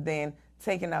important than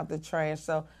taking out the trash.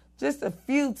 So just a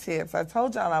few tips. I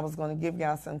told y'all I was going to give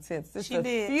y'all some tips. Just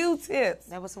few tips.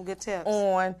 That was some good tips.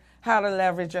 On how to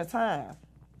leverage your time.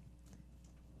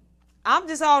 I'm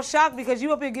just all shocked because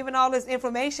you up here giving all this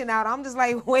information out. I'm just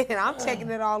like, wait, I'm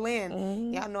taking it all in.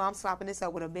 Mm-hmm. Y'all know I'm slopping this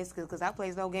up with a biscuit because I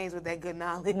plays no games with that good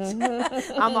knowledge.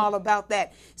 I'm all about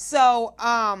that. So,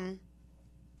 I'm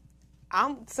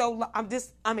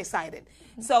excited.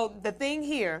 So the thing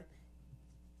here,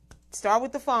 start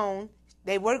with the phone.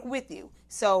 They work with you.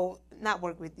 So not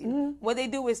work with you. What they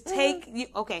do is take you.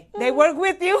 Okay, they work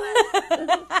with you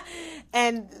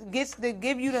and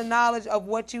give you the knowledge of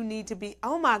what you need to be.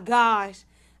 Oh my gosh,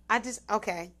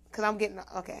 because I'm getting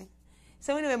okay.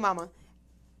 So anyway, Mama,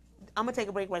 I'm gonna take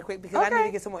a break right quick because I need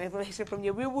to get some more information from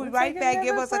you. We'll be right back.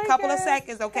 Give us a couple of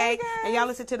seconds, okay? And y'all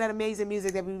listen to that amazing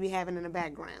music that we'll be having in the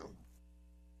background.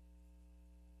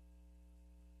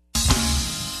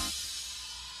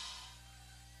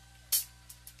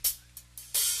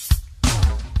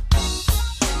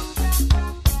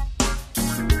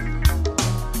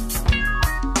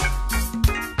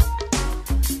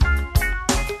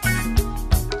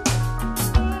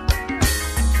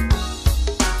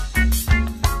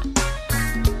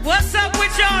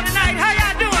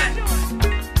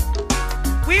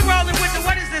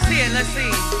 Let's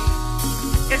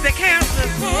see. Is the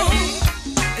cancers?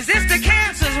 Is this the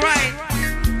cancers, right?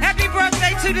 Happy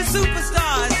birthday to the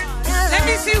superstars. Let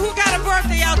me see who got a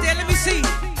birthday out there. Let me see.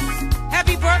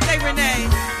 Happy birthday, Renee.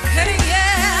 Hey,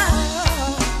 yeah.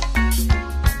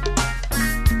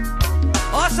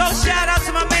 Also, shout out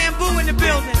to my man Boo in the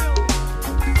building.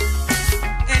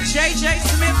 And JJ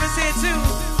Smith is here too.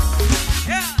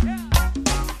 Yeah.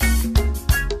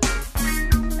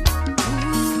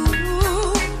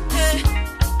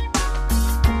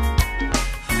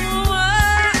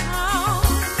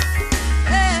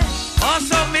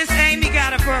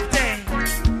 Birthday.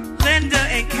 Linda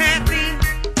and Kathy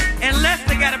and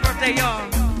Lester got a birthday, y'all.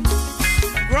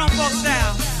 Grown folk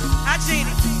style. Hi,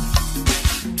 Jeannie.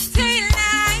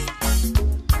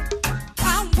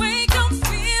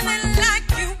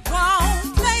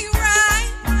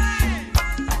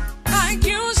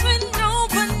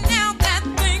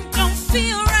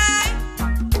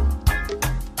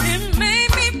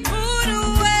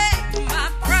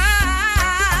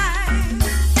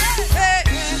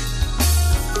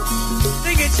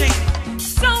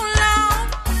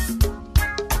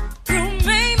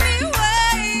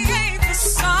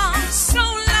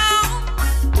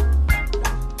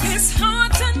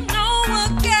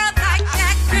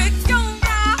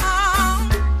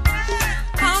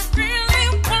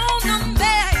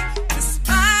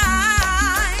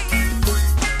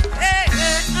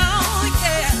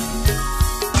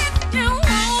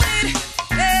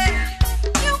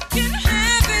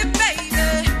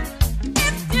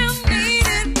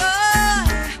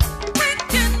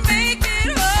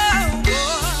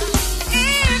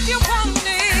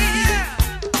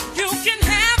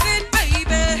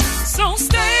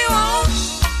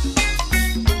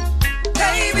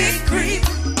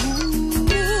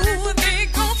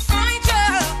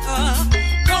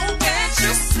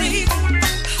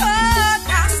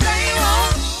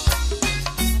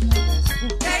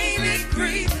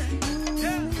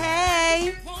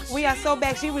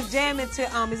 She was jamming to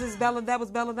is this Bella? That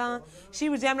was Bella Dawn. She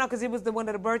was jamming out because it was one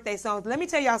of the birthday songs. Let me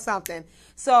tell y'all something.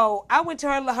 So I went to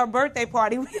her birthday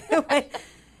party,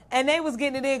 and they was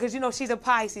getting it in because she's a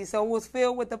Pisces, so it was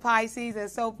filled with the Pisces and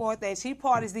so forth. And she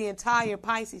parties the entire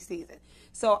Pisces season.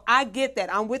 So I get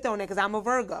that. I'm with her on that because I'm a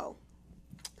Virgo.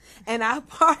 And I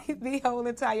partied the whole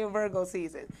entire Virgo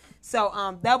season.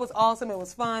 So that was awesome. It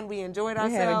was fun. We enjoyed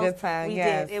ourselves. We had a good time, We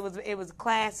yes. did. It was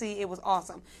classy. It was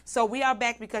awesome. So we are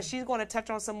back because she's going to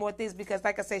touch on some more things because,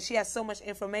 like I said, she has so much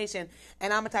information.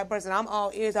 And I'm a type of person, I'm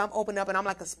all ears. I'm open up and I'm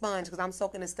like a sponge because I'm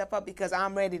soaking this stuff up because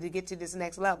I'm ready to get to this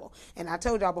next level. And I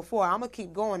told y'all before, I'm going to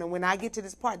keep going. And when I get to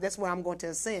this part, that's where I'm going to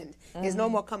ascend. There's no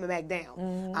more coming back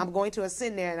down. I'm going to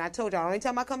ascend there. And I told y'all, the only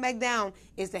time I come back down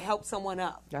is to help someone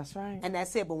up. That's right. And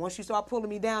that's it. But once you start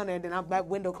pulling me down there, then that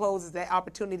window closes, that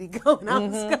opportunity going.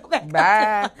 I'm just go back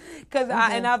Bye. Because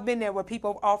and I've been there where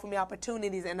people offer me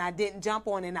opportunities and I didn't jump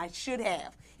on and I should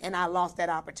have, and I lost that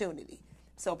opportunity.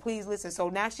 So please listen. So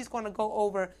now she's going to go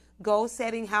over goal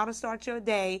setting, how to start your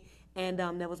day, and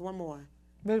there was one more.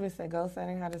 What did we say? Goal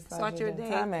setting, how to start Your day.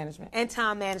 Time management. And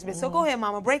time management. So go ahead,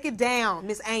 Mama. Break it down,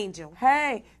 Miss Angel.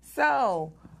 Hey,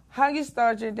 so how you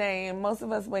start your day, and most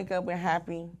of us wake up, we're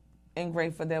happy and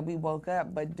grateful that we woke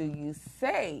up, but do you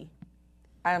say,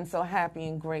 I am so happy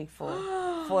and grateful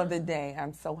for the day.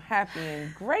 I'm so happy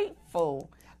and grateful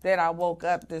that I woke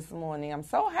up this morning. I'm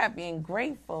so happy and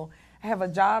grateful I have a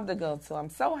job to go to. I'm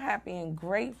so happy and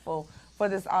grateful for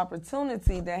this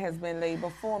opportunity that has been laid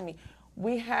before me.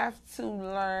 We have to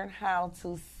learn how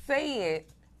to say it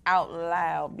out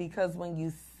loud, because when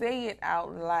you say it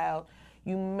out loud,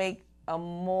 you make a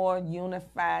more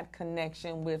unified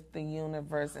connection with the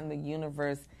universe, and the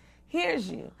universe hears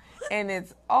you. And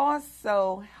it's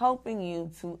also helping you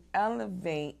to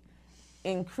elevate,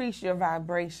 increase your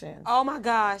vibrations. Oh, my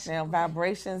gosh. Now,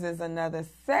 vibrations is another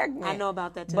segment. I know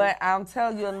about that, too. But I'll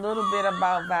tell you a little bit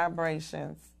about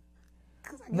vibrations.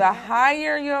 The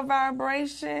higher your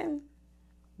vibration,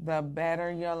 the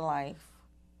better your life.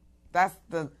 That's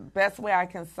the best way I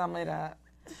can sum it up.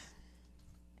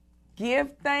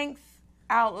 Give thanks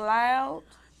out loud.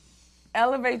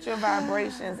 Elevate your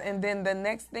vibrations, and then the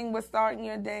next thing with starting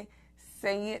your day,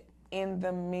 say it in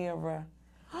the mirror.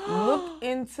 Look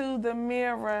into the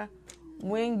mirror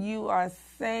when you are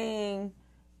saying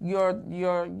your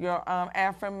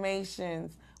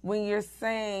affirmations. When you're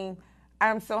saying,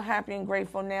 "I'm so happy and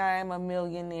grateful now I am a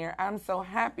millionaire. I'm so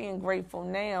happy and grateful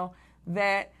now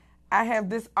that I have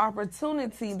this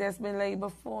opportunity that's been laid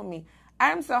before me.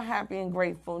 I'm so happy and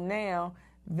grateful now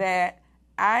that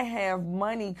I have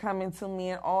money coming to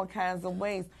me in all kinds of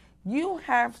ways." You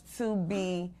have to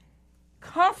be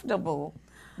comfortable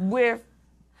with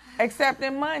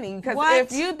accepting money, because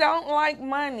if you don't like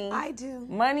money, I do.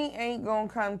 Money ain't gonna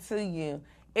come to you.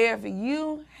 If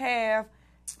you have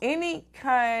any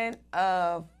kind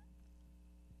of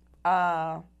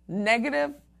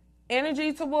negative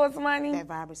energy towards money, That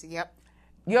vibrancy, yep.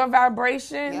 your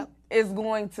vibration Yep. is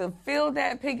going to feel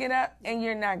that, pick it up, and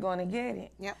you're not going to get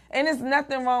it. Yep. And there's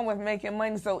nothing wrong with making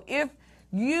money. So if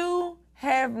you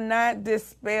have not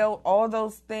dispelled all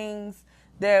those things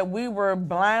that we were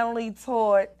blindly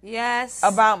taught Yes.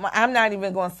 about, I'm not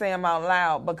even going to say them out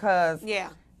loud, because Yeah.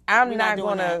 I'm We're not not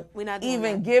going doing to that. We're not doing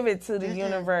even that. give it to the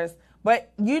universe.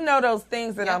 But you know those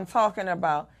things that Yep. I'm talking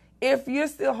about. If you're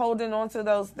still holding on to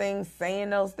those things, saying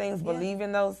those things,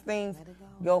 believing those things,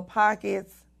 your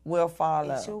pockets will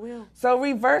follow. It sure will. So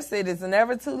reverse it. It's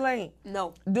never too late.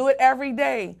 No. Do it every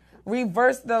day.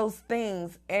 Reverse those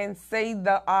things and say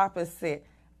the opposite.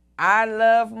 I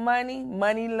love money.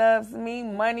 Money loves me.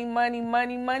 Money, money,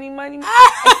 money, money, money. And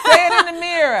say it in the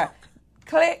mirror.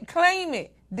 Claim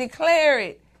it. Declare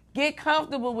it. Get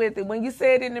comfortable with it. When you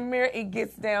say it in the mirror, it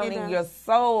gets down It in does. your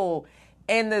soul.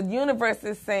 And the universe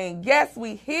is saying, yes,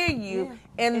 we hear you.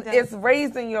 And it does. it's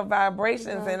raising your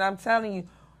vibrations. And I'm telling you,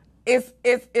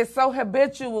 it's so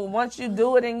habitual. Once you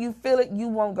do it and you feel it, you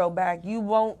won't go back.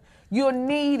 You'll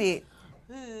need it.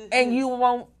 And you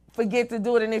won't forget to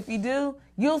do it. And if you do,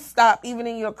 you'll stop. Even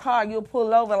in your car, you'll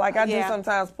pull over like I do Yeah.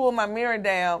 sometimes, pull my mirror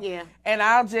down. Yeah. And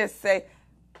I'll just say,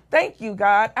 thank you,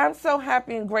 God. I'm so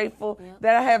happy and grateful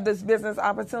that I have this business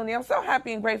opportunity. I'm so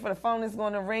happy and grateful the phone is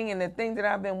going to ring, and the thing that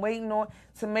I've been waiting on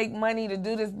to make money to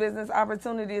do this business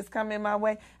opportunity is coming my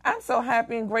way. I'm so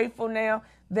happy and grateful now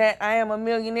that I am a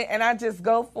millionaire, and I just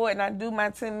go for it, and I do my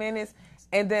 10 minutes,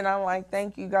 and then I'm like,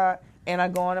 thank you, God, and I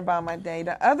go on about my day.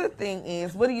 The other thing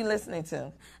is, what are you listening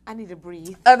to? I need to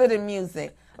breathe. Other than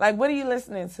music. Like, what are you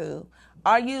listening to?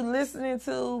 Are you listening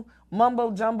to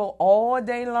mumbo jumbo all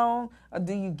day long, or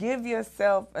do you give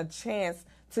yourself a chance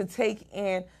to take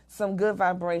in some good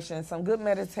vibration, some good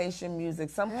meditation music,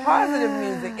 some positive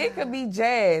music? It could be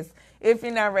jazz if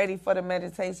you're not ready for the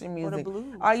meditation music.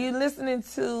 blues. Are you listening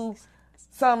to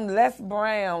some Les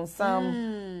Brown,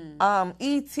 some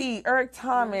E.T., Eric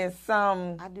Thomas,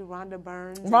 some I do Rhonda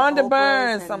Burns,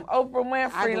 some Oprah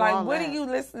Winfrey. Like, what are you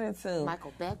listening to?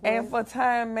 Michael Beckwith. And for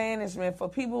time management, for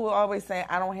people who always say,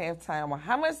 I don't have time. Well,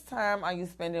 how much time are you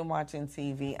spending watching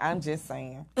TV? I'm just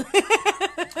saying.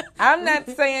 I'm not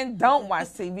saying don't watch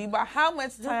TV, but how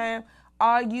much time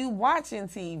are you watching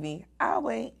TV? I'll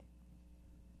wait.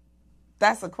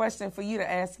 That's a question for you to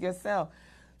ask yourself.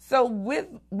 So with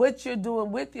what you're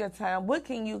doing with your time, what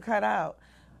can you cut out?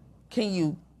 Can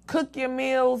you cook your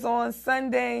meals on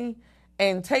Sunday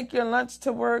and take your lunch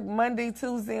to work Monday,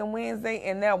 Tuesday, and Wednesday,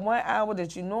 and that 1 hour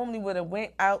that you normally would have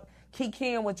went out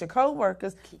kikiing with your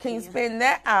coworkers, can you spend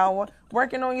that hour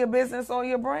working on your business or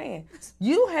your brand?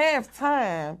 You have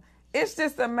time. It's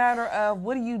just a matter of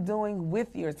what are you doing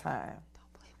with your time.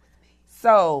 Don't play with me.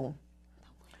 So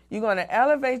you're going to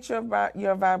elevate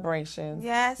your vibrations.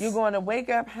 Yes. You're going to wake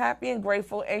up happy and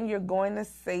grateful, and you're going to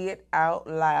say it out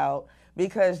loud,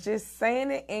 because just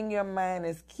saying it in your mind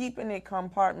is keeping it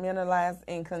compartmentalized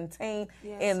and contained.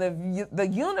 Yes. And the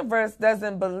universe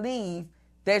doesn't believe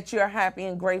that you're happy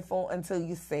and grateful until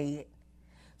you say it.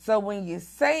 So when you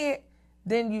say it,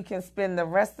 then you can spend the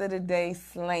rest of the day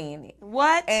slaying it.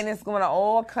 What? And it's going to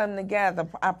all come together.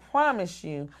 I promise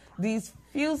you, these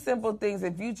few simple things,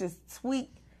 if you just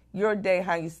tweak your day,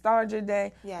 how you start your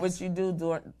day, Yes. what you do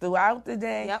throughout the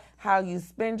day, Yep. how you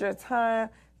spend your time,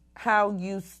 how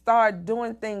you start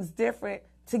doing things different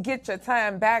to get your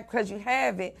time back, because you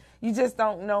have it. You just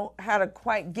don't know how to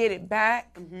quite get it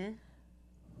back. Mm-hmm.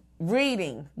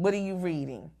 Reading. What are you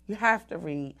reading? You have to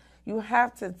read. You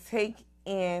have to take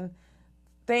in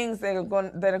things that are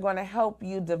going to help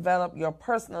you develop your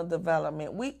personal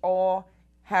development. We all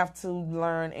have to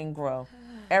learn and grow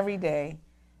every day.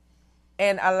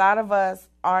 And a lot of us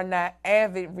are not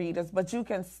avid readers, but you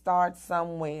can start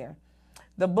somewhere.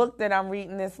 The book that I'm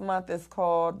reading this month is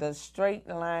called The Straight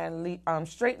Line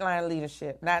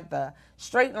Leadership, not the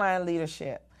Straight Line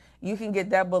Leadership. You can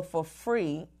get that book for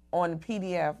free on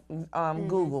PDF,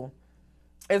 Google.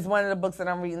 It's one of the books that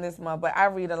I'm reading this month, but I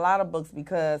read a lot of books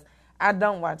because I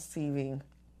don't watch TV.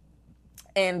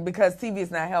 And because TV is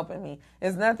not helping me.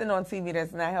 There's nothing on TV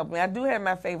that's not helping me. I do have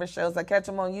my favorite shows. I catch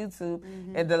them on YouTube.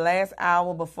 At the last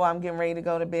hour before I'm getting ready to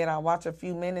go to bed, I'll watch a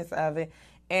few minutes of it,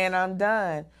 and I'm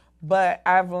done. But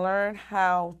I've learned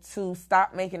how to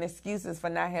stop making excuses for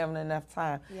not having enough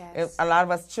time. Yes. A lot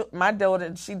of us, my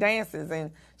daughter, she dances,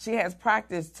 and she has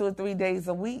practice 2 or 3 days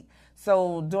a week.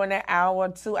 So during that hour,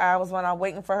 2 hours when I'm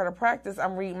waiting for her to practice,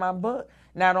 I'm reading my book,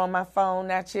 not on my phone,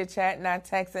 not chit-chat, not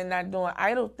texting, not doing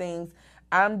idle things.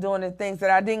 I'm doing the things that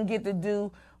I didn't get to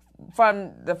do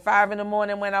from the 5 in the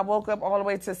morning when I woke up all the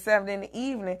way to 7 in the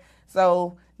evening.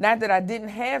 So not that I didn't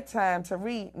have time to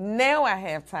read. Now I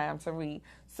have time to read.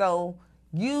 So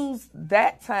use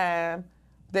that time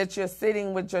that you're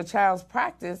sitting with your child's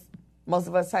practice. Most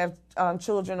of us have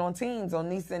children on teams, on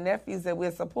nieces and nephews that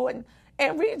we're supporting.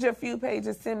 And read your few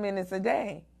pages, 10 minutes a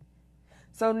day.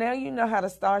 So now you know how to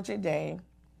start your day.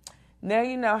 Now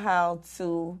you know how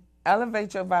to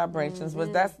elevate your vibrations,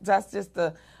 but that's just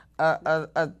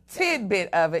a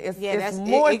tidbit of it. It's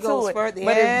more to it. Further.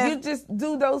 But if you just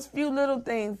do those few little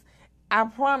things, I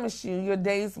promise you, your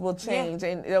days will change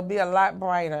and it'll be a lot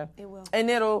brighter. It will. And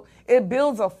it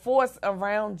builds a force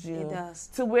around you. It does.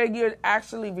 To where you're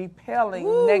actually repelling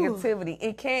negativity.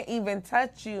 It can't even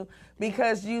touch you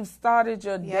because you've started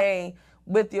your day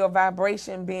with your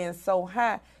vibration being so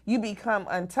high. You become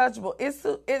untouchable.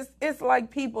 It's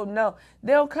like people know.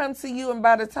 They'll come to you, and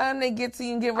by the time they get to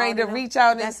you and get ready to reach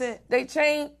out, That's it. They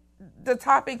change. The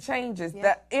topic changes. Yeah.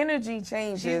 The energy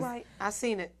changes. She's right. I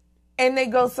seen it. And they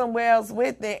go somewhere else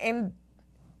with it. And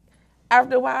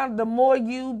after a while, the more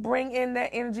you bring in that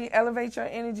energy, elevate your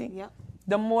energy,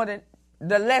 the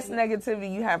less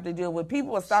negativity you have to deal with.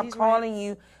 People will stop calling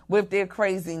you with their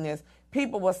craziness.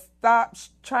 People will stop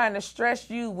trying to stress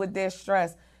you with their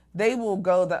stress. They will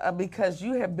go because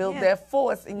you have built that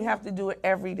force, and you have to do it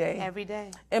every day. Every day.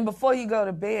 And before you go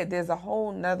to bed, there's a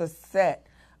whole nother set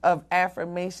of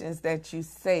affirmations that you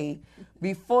say.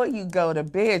 Before you go to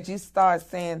bed, you start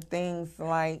saying things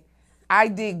like, I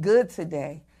did good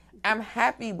today. I'm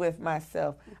happy with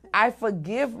myself. I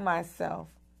forgive myself.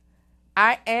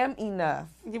 I am enough.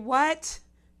 What?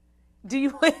 Do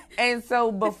you? And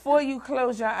so before you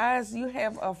close your eyes, you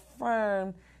have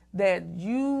affirmed that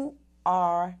you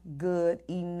are good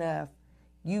enough.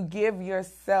 You give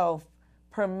yourself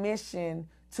permission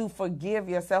to forgive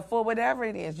yourself for whatever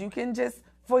it is. You can just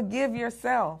forgive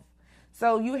yourself.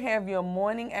 So you have your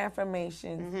morning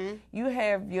affirmations. You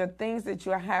have your things that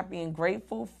you're happy and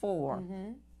grateful for.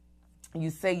 You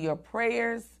say your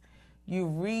prayers. You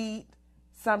read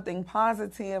something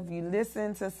positive, you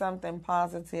listen to something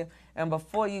positive, and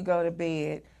before you go to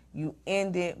bed, you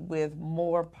end it with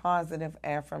more positive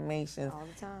affirmations. All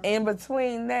the time. In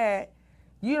between that,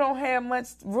 you don't have much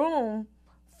room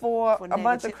for a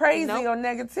bunch of crazy or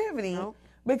negativity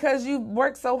because you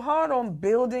work so hard on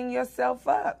building yourself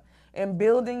up and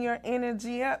building your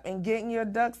energy up and getting your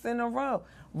ducks in a row,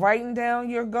 writing down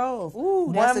your goals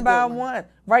one by one.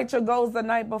 Write your goals the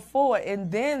night before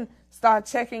and then start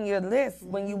checking your list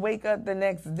when you wake up the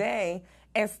next day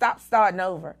and stop starting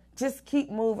over. Just keep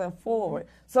moving forward.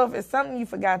 So if it's something you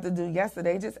forgot to do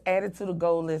yesterday, just add it to the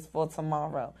goal list for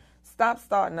tomorrow. Stop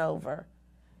starting over.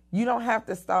 You don't have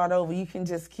to start over. You can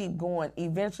just keep going.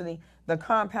 Eventually, the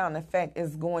compound effect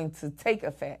is going to take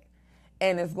effect,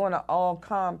 and it's going to all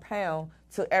compound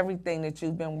to everything that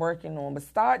you've been working on. But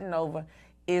starting over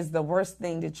is the worst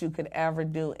thing that you could ever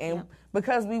do. And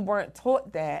because we weren't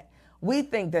taught that, we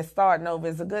think that starting over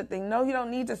is a good thing. No, you don't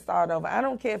need to start over. I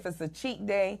don't care if it's a cheat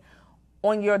day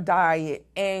on your diet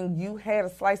and you had a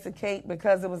slice of cake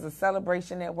because it was a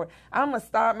celebration at work. I'm going to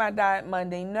start my diet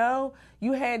Monday. No,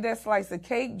 you had that slice of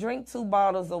cake, drink 2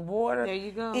 bottles of water. There you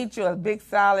go. Eat you a big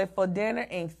salad for dinner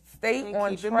and stay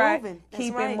on track.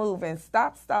 Keep it moving.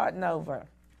 Stop starting over.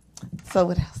 So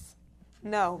what else?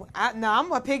 No, I'm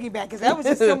going to piggyback because that was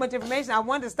just so much information. I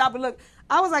wanted to stop and look.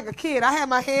 I was like a kid. I had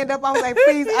my hand up. I was like,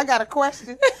 please, I got a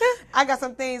question. I got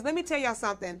some things. Let me tell y'all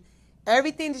something.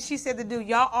 Everything that she said to do,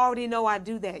 y'all already know I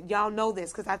do that. Y'all know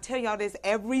this because I tell y'all this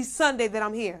every Sunday that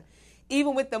I'm here.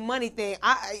 Even with the money thing,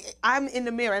 I'm in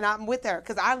the mirror and I'm with her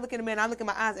because I look in the mirror and I look in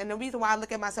my eyes. And the reason why I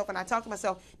look at myself and I talk to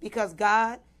myself because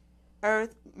God,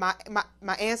 earth, my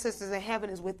ancestors in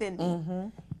heaven is within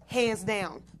me. Hands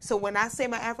down. So when I say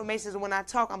my affirmations and when I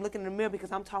talk, I'm looking in the mirror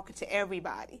because I'm talking to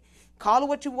everybody. Call it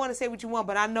what you want and say what you want,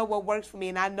 but I know what works for me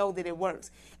and I know that it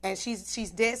works. And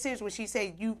she's dead serious when she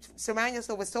said you surround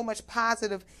yourself with so much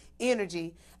positive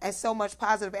energy and so much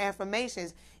positive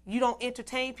affirmations. You don't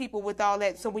entertain people with all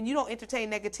that. So when you don't entertain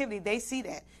negativity, they see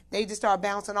that. They just start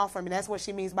bouncing off from you. That's what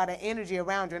she means by the energy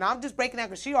around you. And I'm just breaking down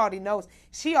because she already knows.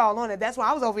 She all on it. That's why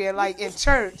I was over here like in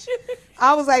church.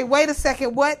 I was like, wait a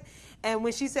second, what? And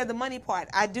when she said the money part,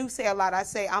 I do say a lot. I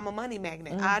say I'm a money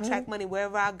magnet. I attract money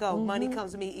wherever I go. Money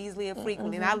comes to me easily and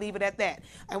frequently, and I leave it at that.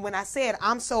 And when I said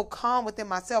I'm so calm within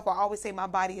myself, I always say my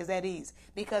body is at ease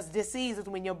because disease is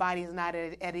when your body is not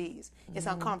at ease. It's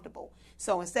uncomfortable.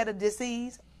 So instead of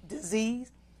disease,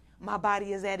 my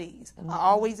body is at ease. I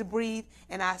always breathe,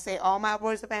 and I say all my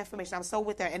words of affirmation. I'm so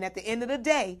with her. And at the end of the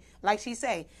day, like she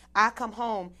say, I come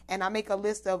home and I make a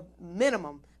list of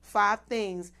minimum 5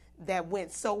 things that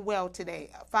went so well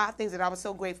today. 5 things that I was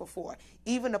so grateful for.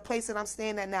 Even the place that I'm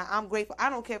staying at now, I'm grateful. I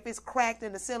don't care if it's cracked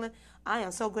in the ceiling. I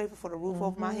am so grateful for the roof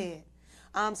over my head.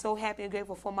 I'm so happy and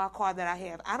grateful for my car that I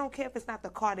have. I don't care if it's not the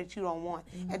car that you don't want.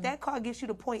 If that car gets you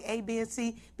to point A, B, and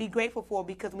C, be grateful for it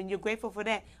because when you're grateful for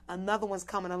that, another one's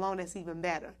coming along that's even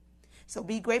better. So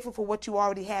be grateful for what you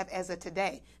already have as of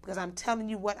today because I'm telling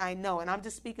you what I know. And I'm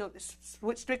just speaking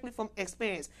strictly from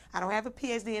experience. I don't have a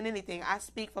PhD in anything. I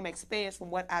speak from experience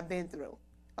from what I've been through,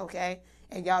 okay?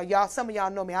 And y'all, some of y'all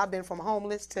know me. I've been from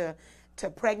homeless to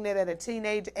pregnant at a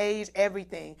teenage age,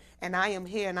 everything. And I am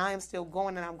here and I am still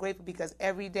going and I'm grateful because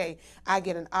every day I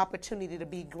get an opportunity to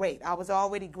be great. I was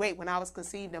already great when I was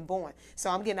conceived and born. So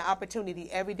I'm getting an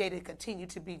opportunity every day to continue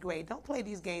to be great. Don't play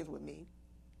these games with me.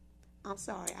 I'm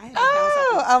sorry. I had to bounce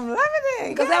off. I'm loving it.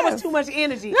 Because that was too much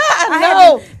energy. I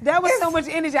know. That was so much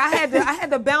energy. I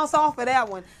had to bounce off of that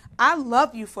one. I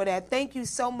love you for that. Thank you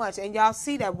so much. And y'all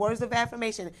see that words of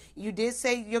affirmation. You did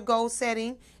say your goal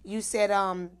setting. You said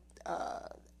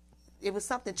it was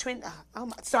something trend.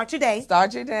 Start your day.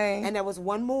 Start your day. And there was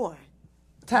one more.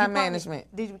 Time management.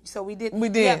 So we did. We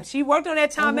did. Yeah, she worked on that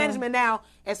time management. Now,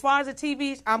 as far as the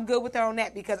TV, I'm good with her on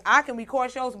that because I can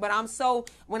record shows, but I'm so,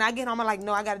 when I get home, I'm like,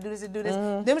 no, I got to do this and do this.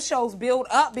 Them shows build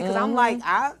up because I'm like,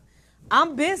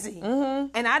 I'm busy.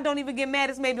 And I don't even get mad.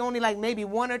 It's maybe only like maybe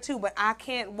 1 or 2, but I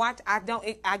can't watch.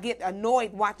 I get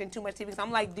annoyed watching too much TV because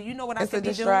I'm like, do you know what I could be doing?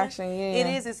 It's a distraction, yeah. It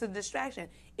is. It's a distraction.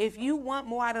 If you want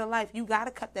more out of life, you got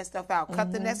to cut that stuff out.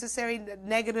 Cut the necessary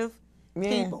negative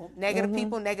people,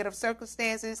 negative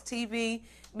circumstances, TV,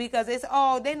 because it's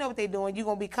all, they know what they're doing. You're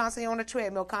going to be constantly on the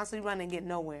treadmill, constantly running and get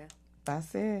nowhere.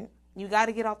 That's it. You got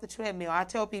to get off the treadmill. I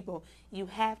tell people, you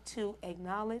have to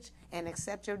acknowledge and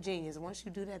accept your genius. Once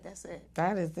you do that, that's it.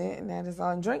 That is it, and that is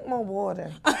all. Drink more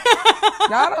water.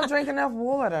 Y'all don't drink enough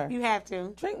water. You have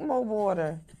to. Drink more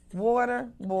water. Water.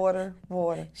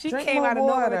 She Drink came more out of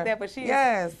nowhere water. with that, but she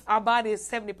Yes. our body is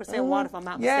 70% water, if I'm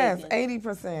not Yes, mistaken.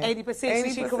 80%.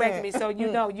 80%. She corrected me, so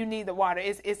you know you need the water.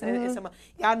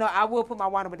 Y'all know I will put my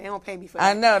water, but they don't pay me for that.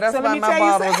 I know, that's so why my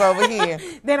bottle's over here.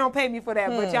 They don't pay me for that,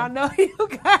 but y'all know you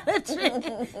gotta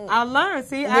drink. I learned.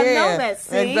 See, I know that.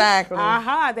 See, exactly.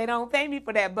 They don't pay me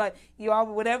for that, but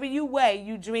whatever you weigh,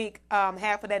 you drink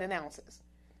half of that in ounces.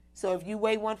 So if you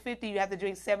weigh 150, you have to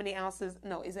drink 70 ounces.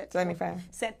 No, is that 75?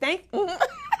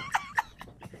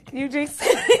 You drink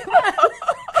 75.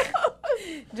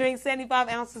 Drink 75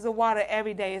 ounces of water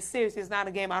every day. It's serious. It's not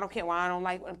a game. I don't care why I don't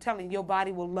like. I'm telling you, your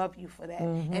body will love you for that,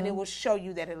 and it will show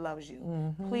you that it loves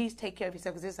you. Please take care of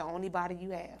yourself because it's the only body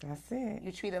you have. That's it.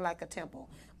 You treat it like a temple.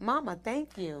 Mama,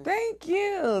 thank you. Thank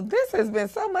you. This has been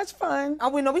so much fun. Oh,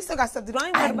 we know we still got stuff to do. I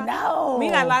ain't worried about it. know. We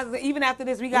got lots. Even after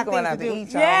this, we got going things out to do. eat,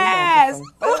 y'all. Yes.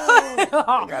 We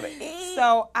gotta eat.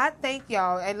 So I thank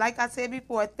y'all, and like I said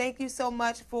before, thank you so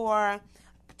much for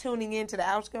tuning in to the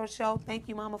Ouch Girl Show. Thank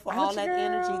you, Mama, for all that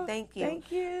energy. Thank you.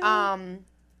 Thank you.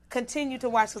 Continue to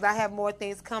watch because I have more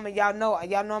things coming. Y'all know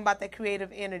I'm about that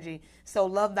creative energy. So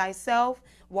love thyself.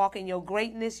 Walk in your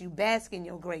greatness. You bask in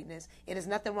your greatness. It is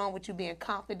nothing wrong with you being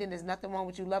confident. There's nothing wrong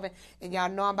with you loving. And y'all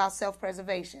know I'm about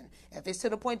self-preservation. If it's to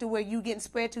the point to where you getting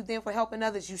spread too thin for helping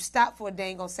others, you stop for a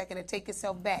dang on second and take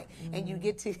yourself back. And you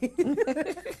get to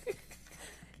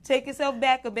take yourself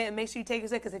back a bit and make sure you take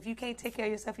yourself. Because if you can't take care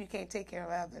of yourself, you can't take care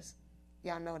of others.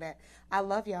 Y'all know that. I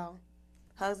love y'all.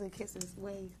 Hugs and kisses.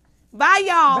 Wave. Bye,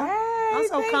 y'all. Bye. I'm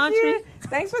so Thank country. you.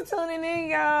 Thanks for tuning in,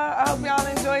 y'all. I hope y'all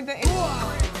enjoyed the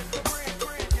interview.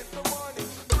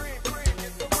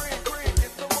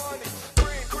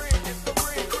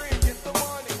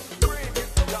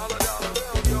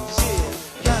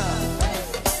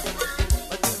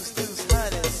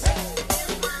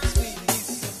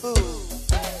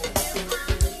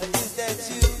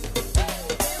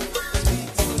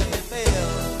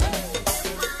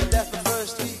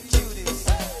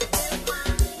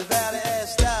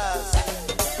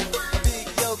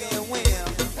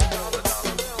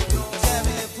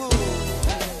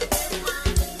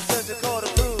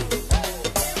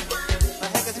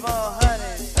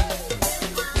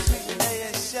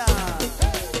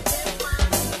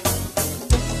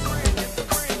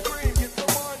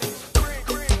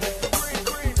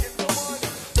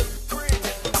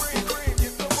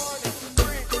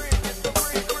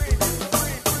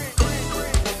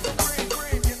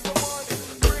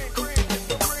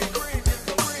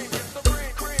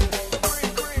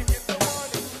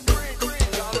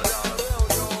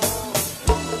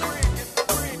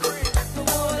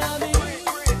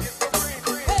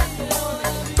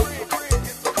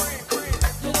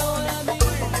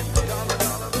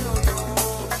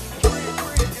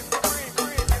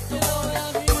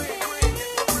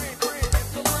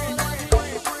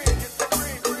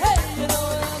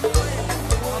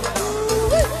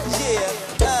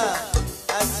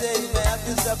 I tell you, man, I'm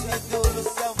just up here doing the